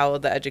 like, how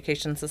the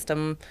education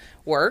system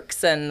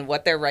works and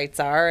what their rights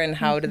are, and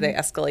how do they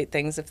escalate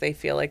things if they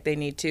feel like they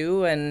need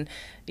to, and,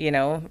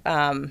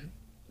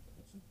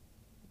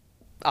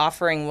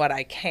 offering what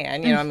I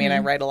can, I mean, I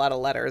write a lot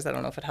of letters. I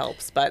don't know if it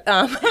helps, but,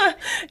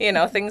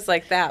 things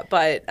like that.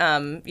 But,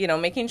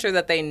 making sure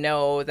that they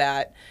know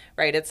that,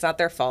 right, it's not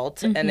their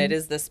fault, and it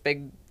is this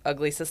big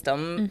ugly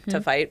system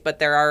to fight, but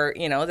there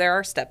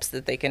are steps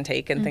that they can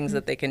take and things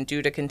that they can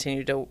do to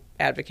continue to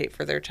advocate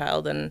for their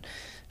child. And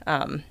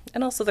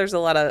also there's a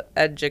lot of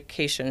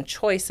education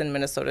choice in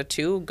Minnesota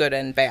too, good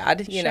and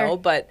bad, you know,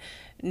 but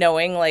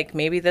knowing like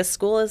maybe this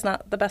school is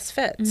not the best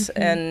fit.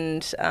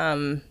 And,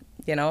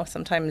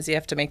 sometimes you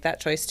have to make that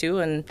choice too.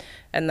 And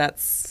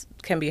that's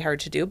can be hard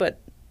to do, but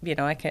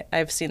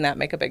I've seen that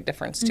make a big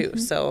difference too.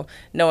 So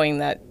knowing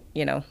that,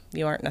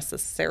 you aren't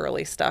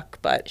necessarily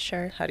stuck, but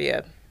how do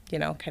you,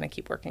 kind of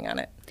keep working on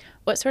it?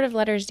 What sort of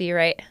letters do you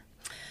write?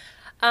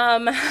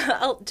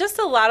 Just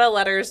a lot of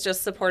letters,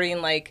 just supporting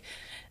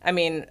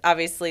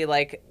obviously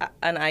like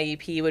an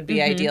IEP would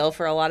be ideal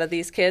for a lot of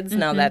these kids.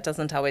 Now that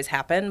doesn't always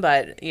happen,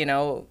 but,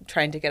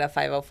 trying to get a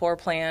 504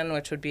 plan,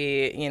 which would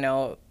be,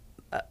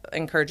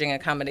 encouraging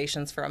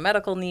accommodations for a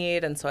medical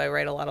need. And so I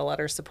write a lot of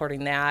letters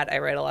supporting that. I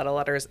write a lot of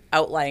letters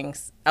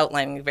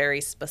outlining very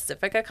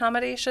specific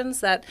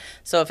accommodations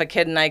so if a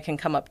kid and I can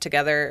come up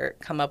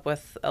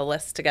with a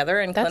list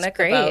together in clinic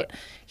about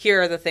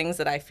here are the things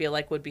that I feel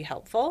like would be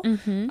helpful.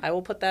 I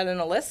will put that in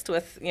a list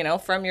with,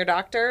 from your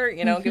doctor,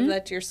 give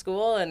that to your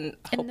school and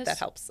hope that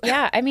helps.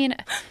 Yeah. I mean,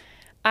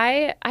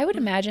 I would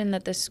imagine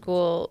that the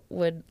school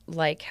would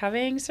like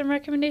having some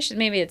recommendations.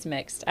 Maybe it's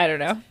mixed. I don't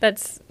know.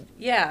 It's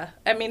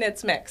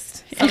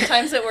mixed.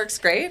 Sometimes it works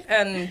great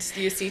and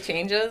you see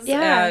changes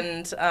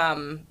and,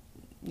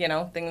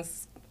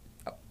 things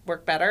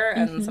work better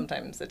and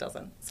sometimes it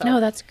doesn't. So.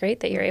 No, that's great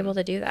that you're able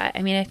to do that.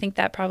 I mean, I think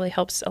that probably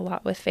helps a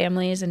lot with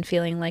families and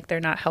feeling like they're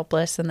not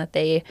helpless and that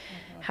they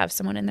have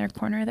someone in their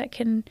corner that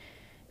can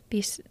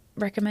be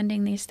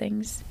recommending these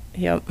things.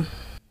 Yep.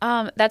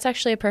 That's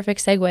actually a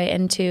perfect segue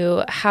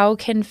into how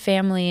can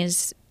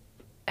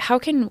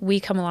we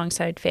come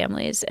alongside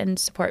families and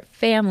support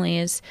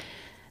families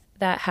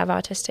that have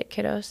autistic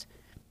kiddos?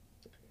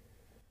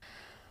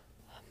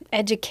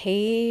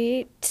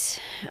 Educate,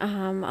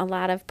 a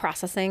lot of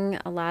processing,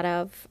 a lot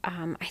of,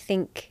 I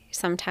think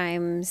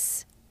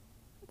sometimes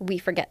we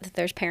forget that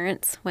there's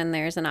parents when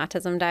there's an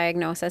autism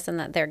diagnosis and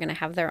that they're going to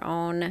have their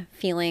own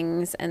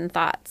feelings and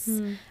thoughts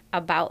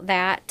about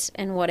that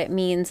and what it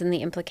means and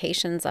the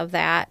implications of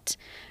that.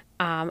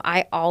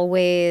 I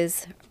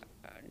always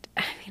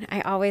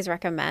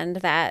recommend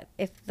that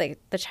if the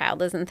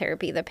child is in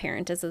therapy, the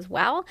parent is as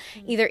well,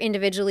 either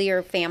individually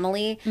or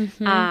family.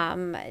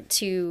 And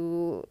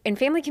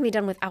family can be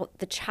done without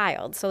the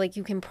child. So like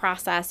you can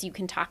process, you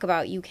can talk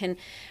about, you can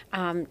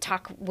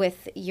talk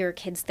with your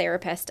kid's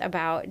therapist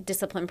about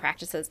discipline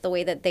practices, the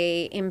way that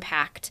they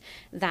impact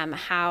them,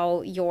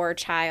 how your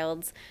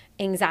child's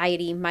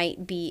anxiety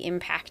might be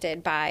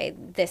impacted by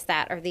this,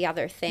 that, or the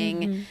other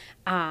thing.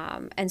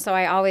 And so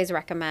I always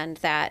recommend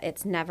that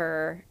it's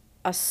never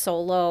a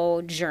solo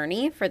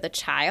journey for the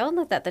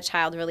child, that the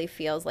child really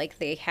feels like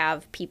they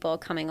have people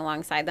coming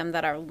alongside them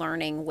that are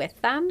learning with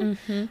them.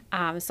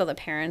 So the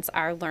parents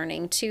are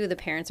learning too. The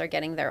parents are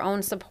getting their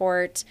own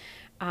support.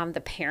 The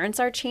parents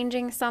are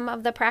changing some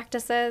of the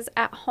practices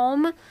at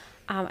home.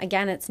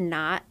 Again, it's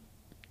not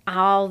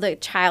all the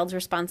child's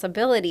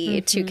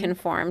responsibility to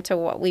conform to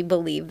what we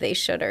believe they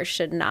should or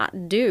should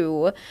not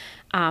do.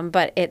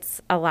 But it's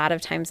a lot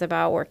of times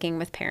about working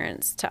with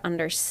parents to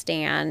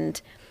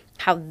understand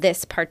how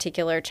this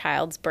particular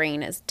child's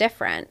brain is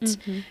different.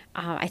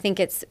 I think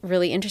it's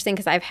really interesting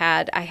because I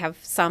have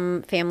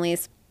some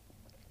families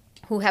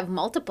who have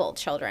multiple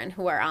children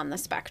who are on the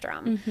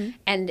spectrum,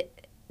 and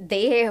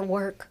they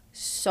work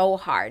so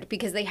hard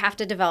because they have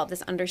to develop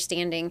this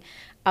understanding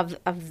of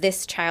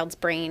this child's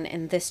brain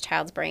and this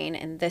child's brain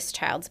and this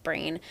child's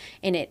brain.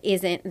 And it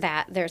isn't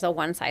that there's a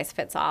one size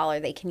fits all or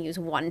they can use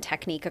one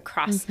technique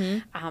across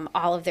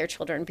all of their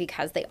children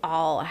because they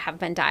all have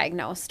been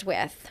diagnosed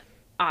with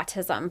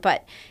autism,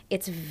 but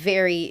it's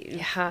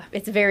very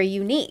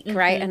unique,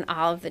 right? And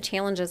all of the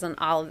challenges and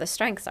all of the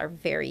strengths are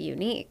very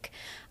unique.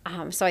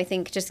 So I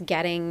think just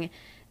getting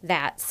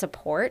that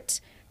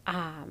support,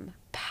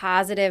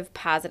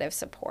 positive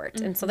support.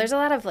 And so there's a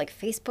lot of like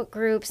Facebook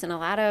groups and a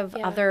lot of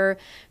other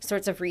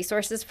sorts of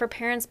resources for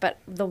parents. But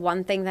the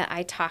one thing that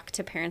I talk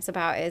to parents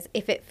about is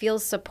if it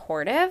feels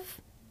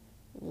supportive,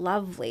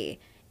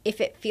 lovely. If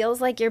it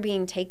feels like you're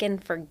being taken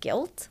for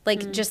guilt,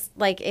 like just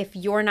like if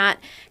you're not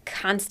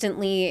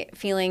constantly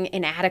feeling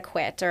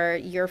inadequate or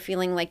you're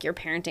feeling like your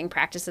parenting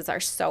practices are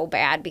so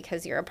bad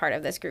because you're a part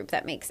of this group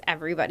that makes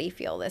everybody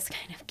feel this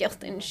kind of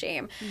guilt and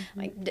shame,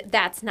 like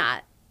that's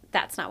not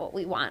what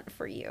we want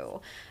for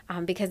you,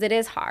 because it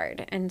is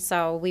hard. And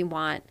so we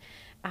want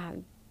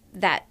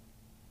that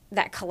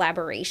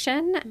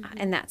collaboration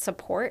and that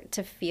support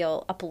to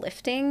feel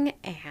uplifting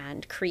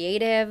and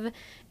creative,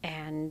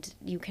 and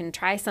you can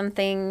try some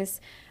things,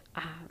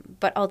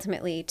 but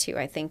ultimately too,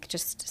 I think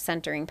just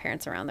centering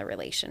parents around the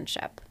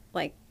relationship,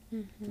 like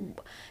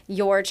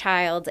your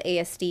child's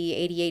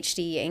ASD,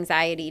 ADHD,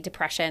 anxiety,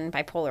 depression,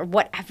 bipolar,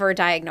 whatever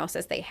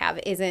diagnosis they have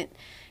isn't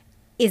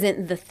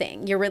the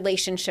thing. Your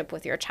relationship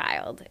with your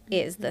child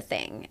is the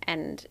thing.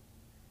 And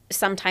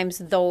sometimes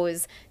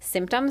those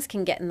symptoms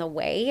can get in the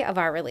way of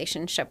our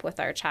relationship with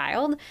our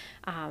child.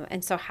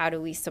 And so how do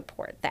we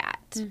support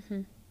that?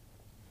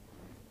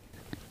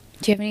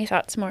 Do you have any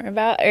thoughts more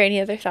about, or any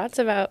other thoughts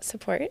about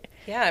support?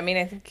 Yeah, I mean,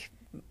 I think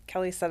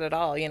Kelly said it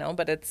all,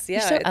 but it's,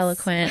 You're so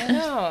eloquent. I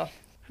know.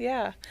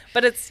 Yeah.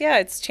 But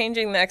it's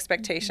changing the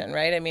expectation,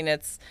 right? I mean,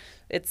 it's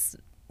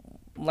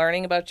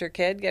learning about your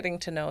kid, getting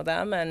to know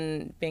them,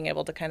 and being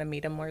able to kind of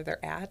meet them where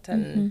they're at.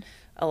 And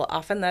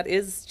often that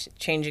is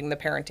changing the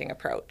parenting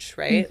approach,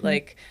 right?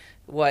 Like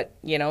what,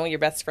 your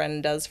best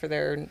friend does for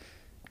their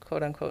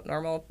quote unquote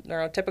normal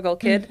neurotypical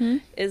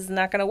kid is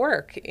not going to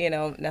work,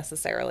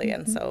 necessarily.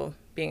 And so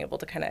being able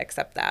to kind of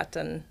accept that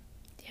and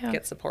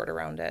get support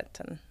around it.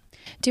 And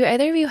do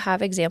either of you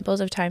have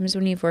examples of times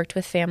when you've worked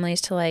with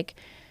families to like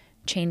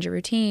change a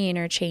routine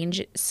or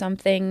change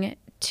something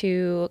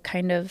to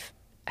kind of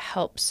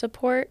help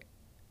support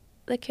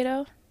the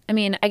kiddo? I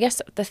mean, I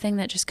guess the thing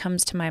that just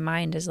comes to my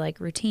mind is like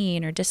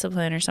routine or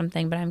discipline or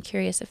something, but I'm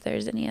curious if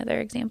there's any other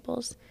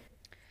examples.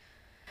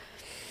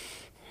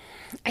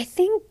 I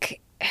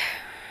think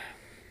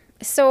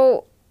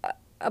so.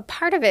 A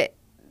part of it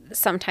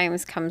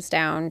sometimes comes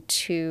down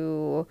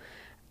to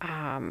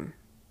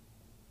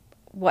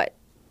what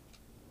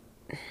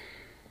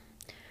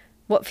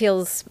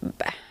feels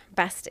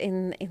best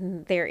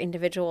in their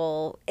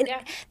individual.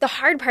 The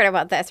hard part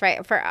about this,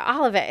 right, for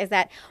all of it is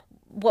that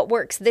what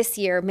works this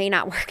year may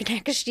not work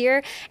next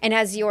year. And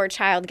as your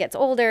child gets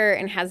older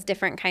and has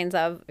different kinds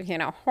of,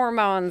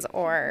 hormones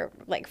or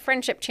like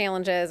friendship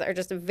challenges or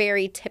just a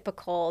very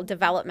typical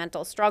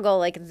developmental struggle,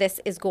 like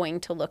this is going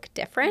to look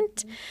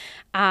different.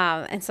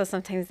 And so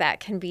sometimes that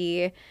can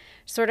be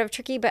sort of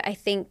tricky. But I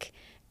think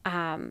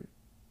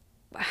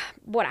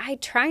what I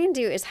try and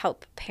do is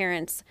help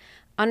parents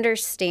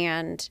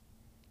understand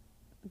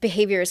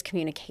behavior as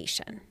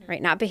communication, right?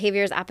 Not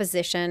behavior as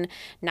opposition,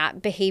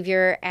 not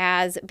behavior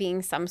as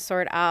being some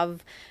sort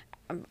of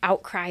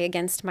outcry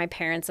against my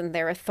parents and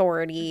their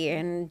authority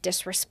and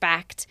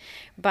disrespect,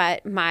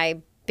 but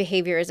my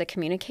behavior is a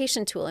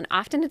communication tool. And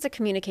often it's a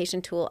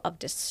communication tool of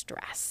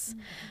distress.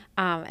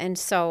 And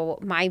so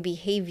my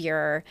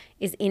behavior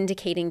is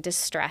indicating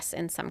distress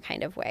in some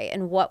kind of way.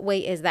 And what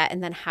way is that?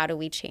 And then how do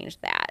we change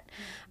that?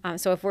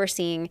 So if we're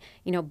seeing,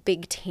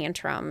 big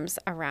tantrums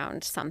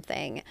around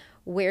something,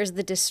 where's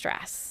the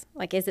distress?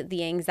 Like, is it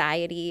the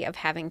anxiety of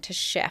having to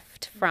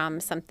shift from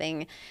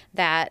something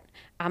that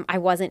I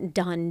wasn't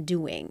done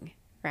doing,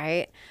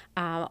 right?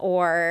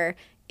 Or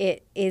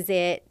is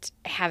it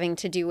having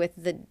to do with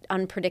the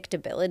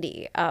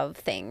unpredictability of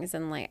things?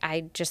 And like,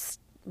 I just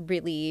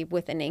really,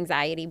 with an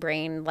anxiety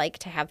brain, like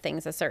to have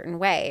things a certain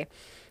way.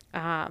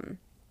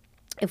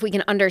 If we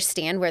can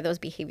understand where those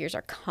behaviors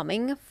are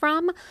coming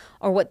from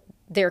or what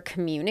they're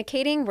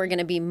communicating, we're going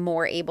to be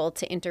more able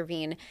to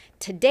intervene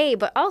today,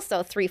 but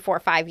also 3, 4,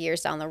 5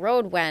 years down the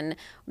road when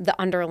the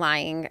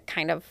underlying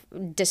kind of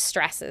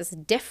distress is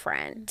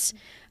different.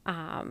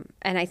 And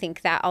I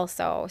think that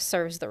also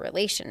serves the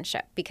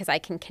relationship because I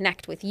can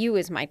connect with you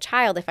as my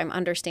child if I'm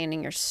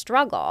understanding your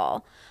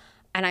struggle.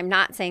 And I'm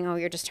not saying, oh,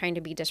 you're just trying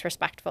to be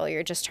disrespectful.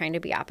 You're just trying to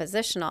be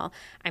oppositional.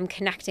 I'm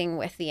connecting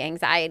with the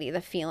anxiety,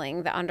 the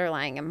feeling, the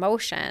underlying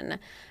emotion.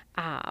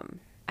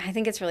 I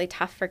think it's really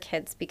tough for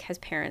kids because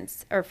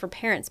parents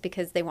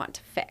because they want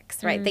to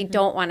fix, right? They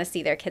don't want to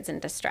see their kids in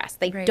distress.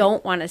 They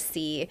don't want to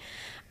see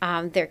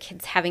their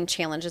kids having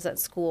challenges at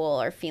school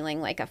or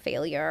feeling like a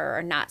failure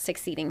or not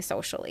succeeding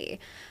socially.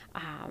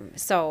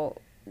 So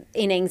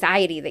in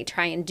anxiety, they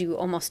try and do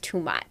almost too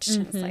much.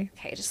 And it's like,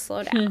 okay, just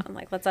slow down.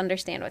 Like, let's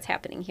understand what's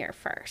happening here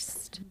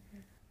first.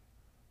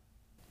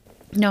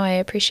 No, I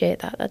appreciate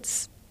that.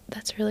 That's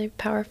really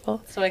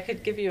powerful. So I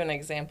could give you an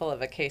example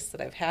of a case that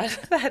I've had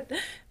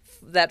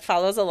that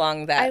follows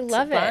along that. I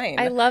love line. it.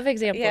 I love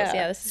examples.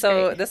 Yeah, this is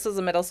great. This was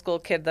a middle school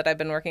kid that I've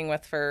been working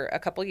with for a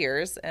couple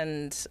years,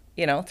 and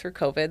through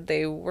COVID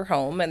they were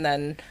home, and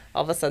then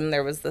all of a sudden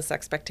there was this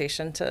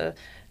expectation to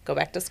go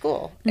back to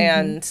school,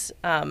 and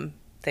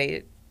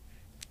they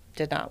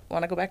did not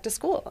want to go back to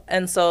school.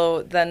 And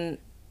so then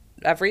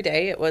every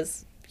day it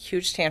was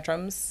huge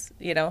tantrums,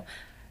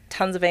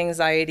 tons of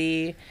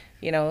anxiety,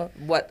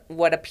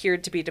 what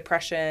appeared to be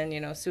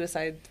depression,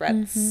 suicide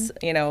threats,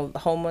 the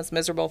home was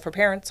miserable for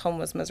parents, home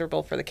was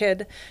miserable for the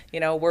kid.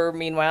 We're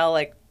meanwhile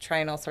like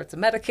trying all sorts of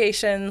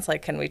medications,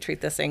 like can we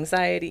treat this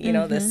anxiety,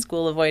 this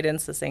school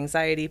avoidance, this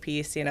anxiety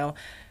piece,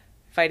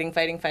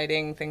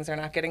 fighting, things are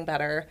not getting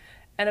better.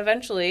 And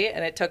eventually,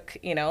 and it took,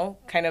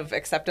 kind of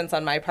acceptance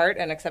on my part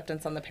and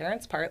acceptance on the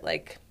parents' part,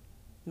 like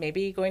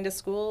maybe going to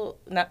school,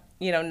 not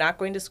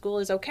going to school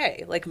is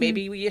okay. Like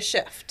maybe you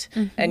shift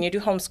and you do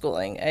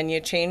homeschooling and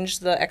you change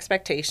the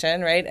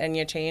expectation, right? And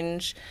you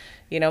change,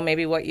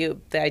 maybe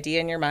the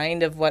idea in your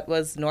mind of what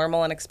was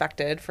normal and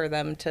expected for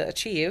them to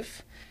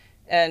achieve.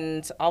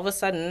 And all of a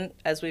sudden,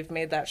 as we've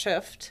made that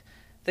shift,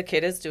 the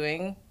kid is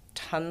doing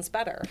tons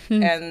better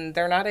and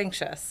they're not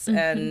anxious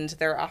and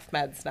they're off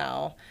meds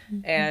now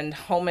and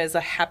home is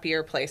a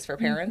happier place for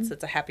parents.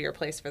 It's a happier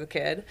place for the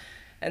kid.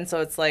 And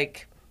so it's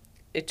like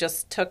it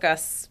just took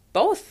us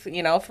both,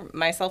 for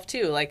myself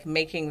too, like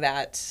making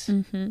that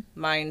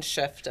mind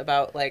shift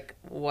about like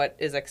what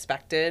is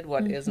expected,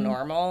 what is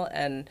normal,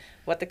 and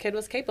what the kid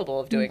was capable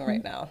of doing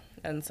right now.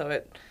 And so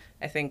it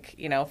I think,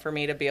 for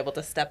me to be able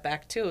to step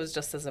back too is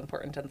just as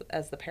important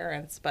as the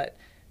parents, but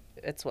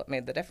it's what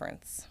made the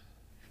difference.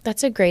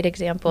 That's a great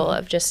example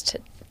of just,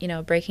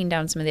 breaking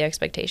down some of the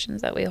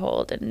expectations that we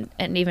hold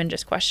and even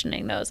just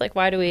questioning those. Like,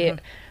 why do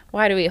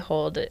we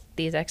hold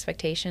these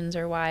expectations,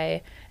 or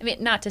why? I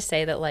mean, not to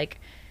say that like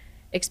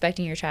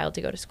expecting your child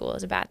to go to school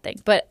is a bad thing,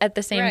 but at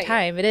the same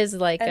time, it is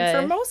like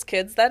for most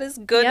kids, that is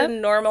good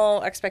and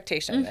normal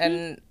expectation.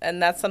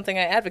 And that's something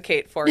I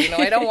advocate for.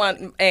 I don't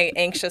want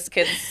anxious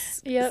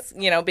kids,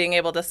 being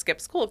able to skip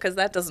school, because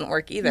that doesn't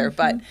work either.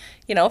 But,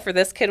 for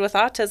this kid with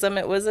autism,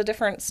 it was a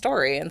different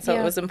story. And so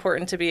it was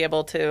important to be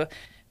able to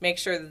make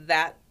sure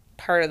that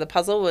part of the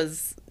puzzle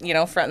was,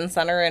 front and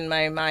center in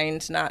my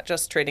mind, not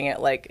just treating it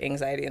like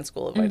anxiety and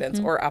school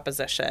avoidance or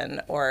opposition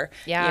or,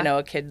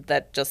 a kid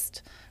that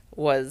just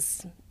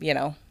was,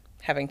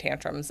 having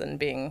tantrums and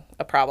being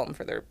a problem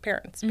for their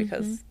parents,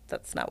 because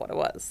that's not what it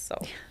was. So,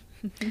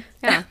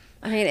 yeah,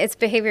 I mean, it's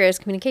behavior is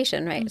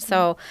communication, right?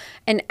 So,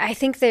 and I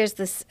think there's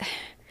this, I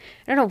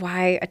don't know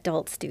why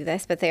adults do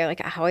this, but they're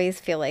like, I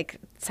always feel like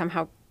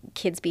somehow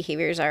kids'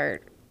 behaviors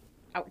are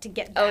out to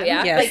get them. Oh,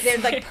 yeah. Yes. Like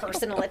there's like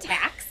personal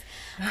attacks.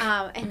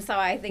 And so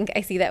I think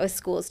I see that with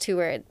schools too,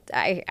 where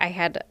I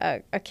had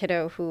a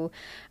kiddo who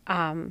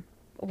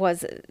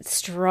was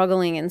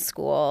struggling in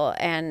school,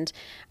 and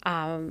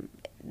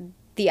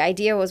the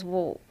idea was,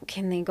 well,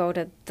 can they go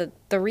to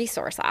the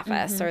resource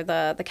office or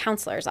the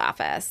counselor's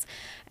office?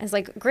 And it's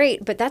like,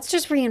 great, but that's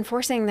just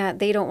reinforcing that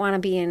they don't want to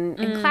be in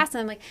class.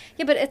 And I'm like,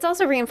 yeah, but it's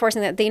also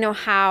reinforcing that they know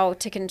how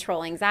to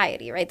control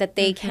anxiety, right? That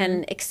they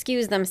can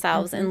excuse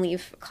themselves and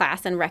leave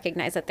class and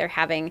recognize that they're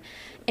having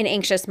an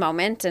anxious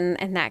moment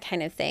and that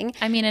kind of thing.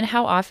 I mean, and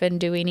how often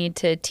do we need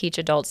to teach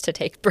adults to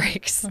take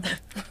breaks?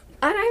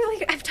 And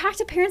I've talked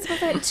to parents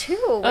about that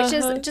too, which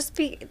is just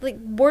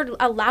we're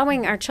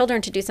allowing our children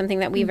to do something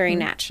that we very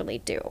naturally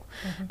do,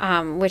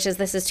 which is,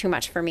 this is too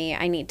much for me,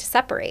 I need to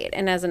separate.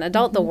 And as an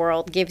adult, the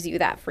world gives you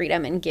that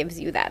freedom and gives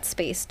you that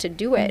space to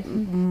do it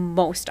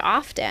most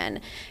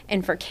often.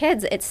 And for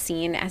kids, it's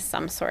seen as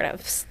some sort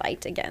of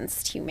slight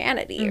against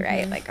humanity,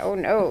 right? Like, oh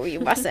no, you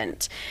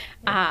mustn't.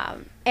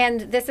 And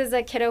this is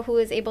a kiddo who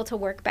is able to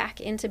work back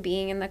into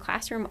being in the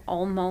classroom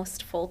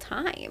almost full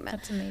time.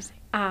 That's amazing.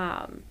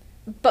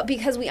 But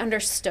because we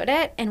understood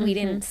it and we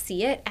didn't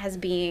see it as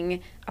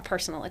being a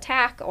personal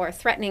attack or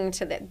threatening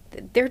to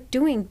they're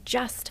doing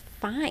just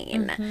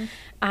fine.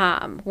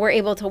 We're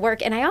able to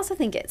work. And I also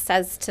think it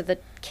says to the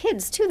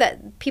kids too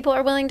that people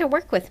are willing to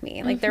work with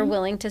me. Like they're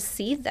willing to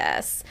see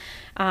this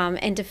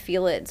and to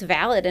feel it's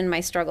valid and my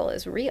struggle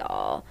is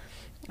real.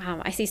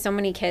 I see so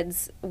many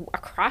kids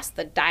across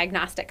the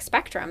diagnostic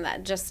spectrum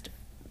that just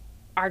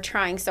are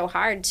trying so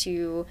hard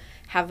to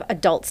have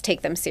adults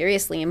take them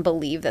seriously and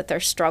believe that their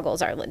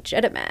struggles are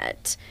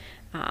legitimate.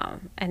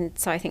 And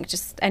so I think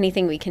just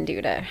anything we can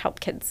do to help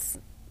kids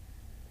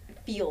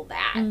feel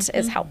that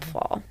is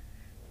helpful.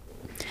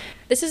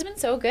 This has been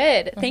so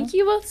good. Thank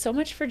you both so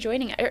much for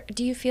joining.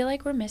 Do you feel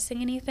like we're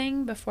missing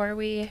anything before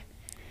we, or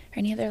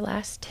any other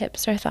last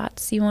tips or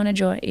thoughts you want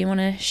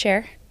to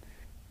share?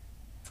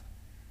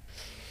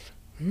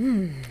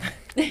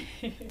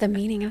 The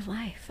meaning of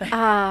life.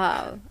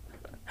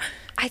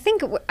 I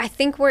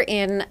think we're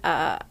in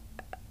kind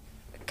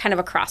of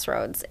a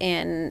crossroads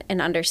in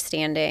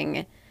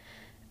understanding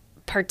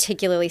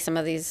particularly some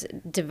of these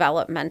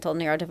neurodevelopmental,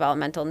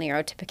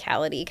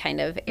 neurotypicality kind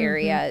of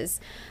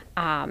areas,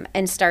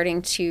 and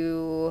starting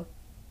to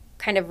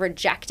kind of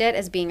reject it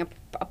as being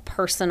a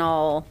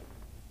personal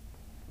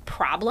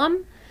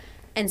problem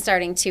and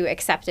starting to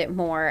accept it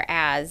more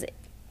as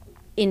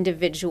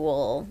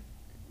individual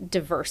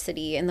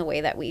diversity in the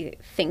way that we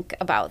think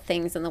about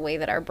things and the way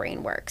that our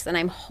brain works. And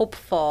I'm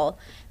hopeful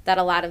that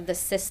a lot of the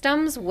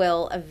systems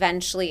will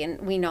eventually, and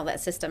we know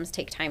that systems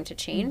take time to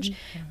change,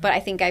 but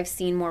I think I've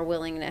seen more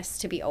willingness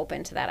to be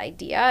open to that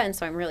idea. And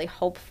so I'm really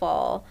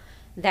hopeful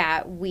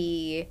that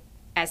we,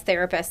 as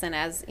therapists and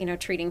as,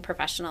 treating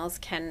professionals,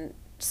 can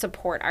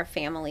support our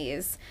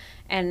families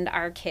and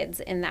our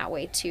kids in that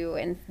way too,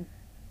 and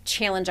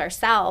challenge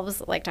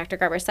ourselves, like Dr.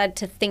 Garber said,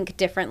 to think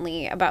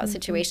differently about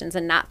situations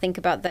and not think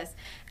about this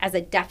as a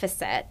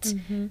deficit.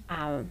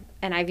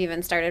 And I've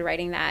even started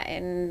writing that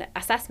in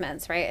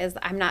assessments, right? Is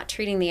I'm not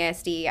treating the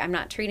ASD, I'm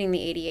not treating the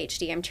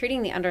ADHD, I'm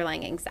treating the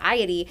underlying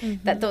anxiety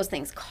that those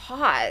things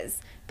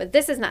cause. But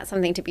this is not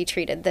something to be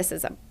treated. This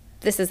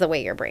is the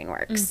way your brain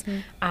works.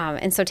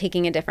 And so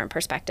taking a different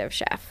perspective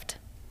shift.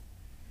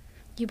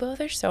 You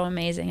both are so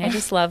amazing. I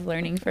just love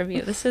learning from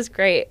you. This is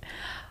great.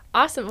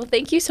 Awesome. Well,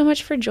 thank you so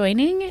much for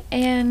joining.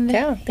 And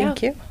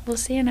thank you. We'll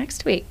see you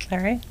next week. All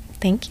right.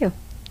 Thank you.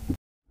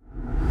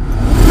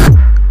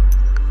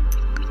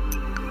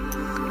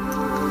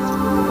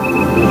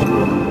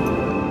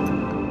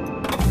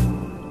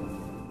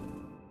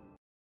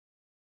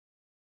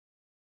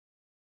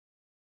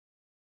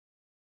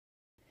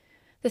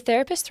 The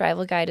Therapist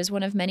Thrival Guide is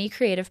one of many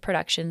creative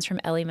productions from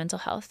Ellie Mental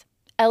Health.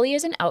 Ellie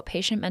is an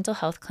outpatient mental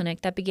health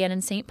clinic that began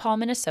in St. Paul,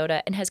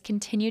 Minnesota, and has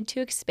continued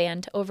to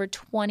expand to over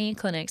 20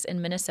 clinics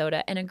in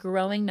Minnesota and a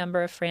growing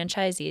number of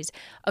franchisees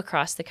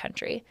across the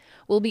country.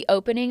 We'll be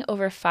opening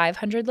over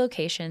 500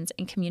 locations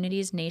in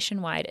communities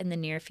nationwide in the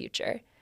near future.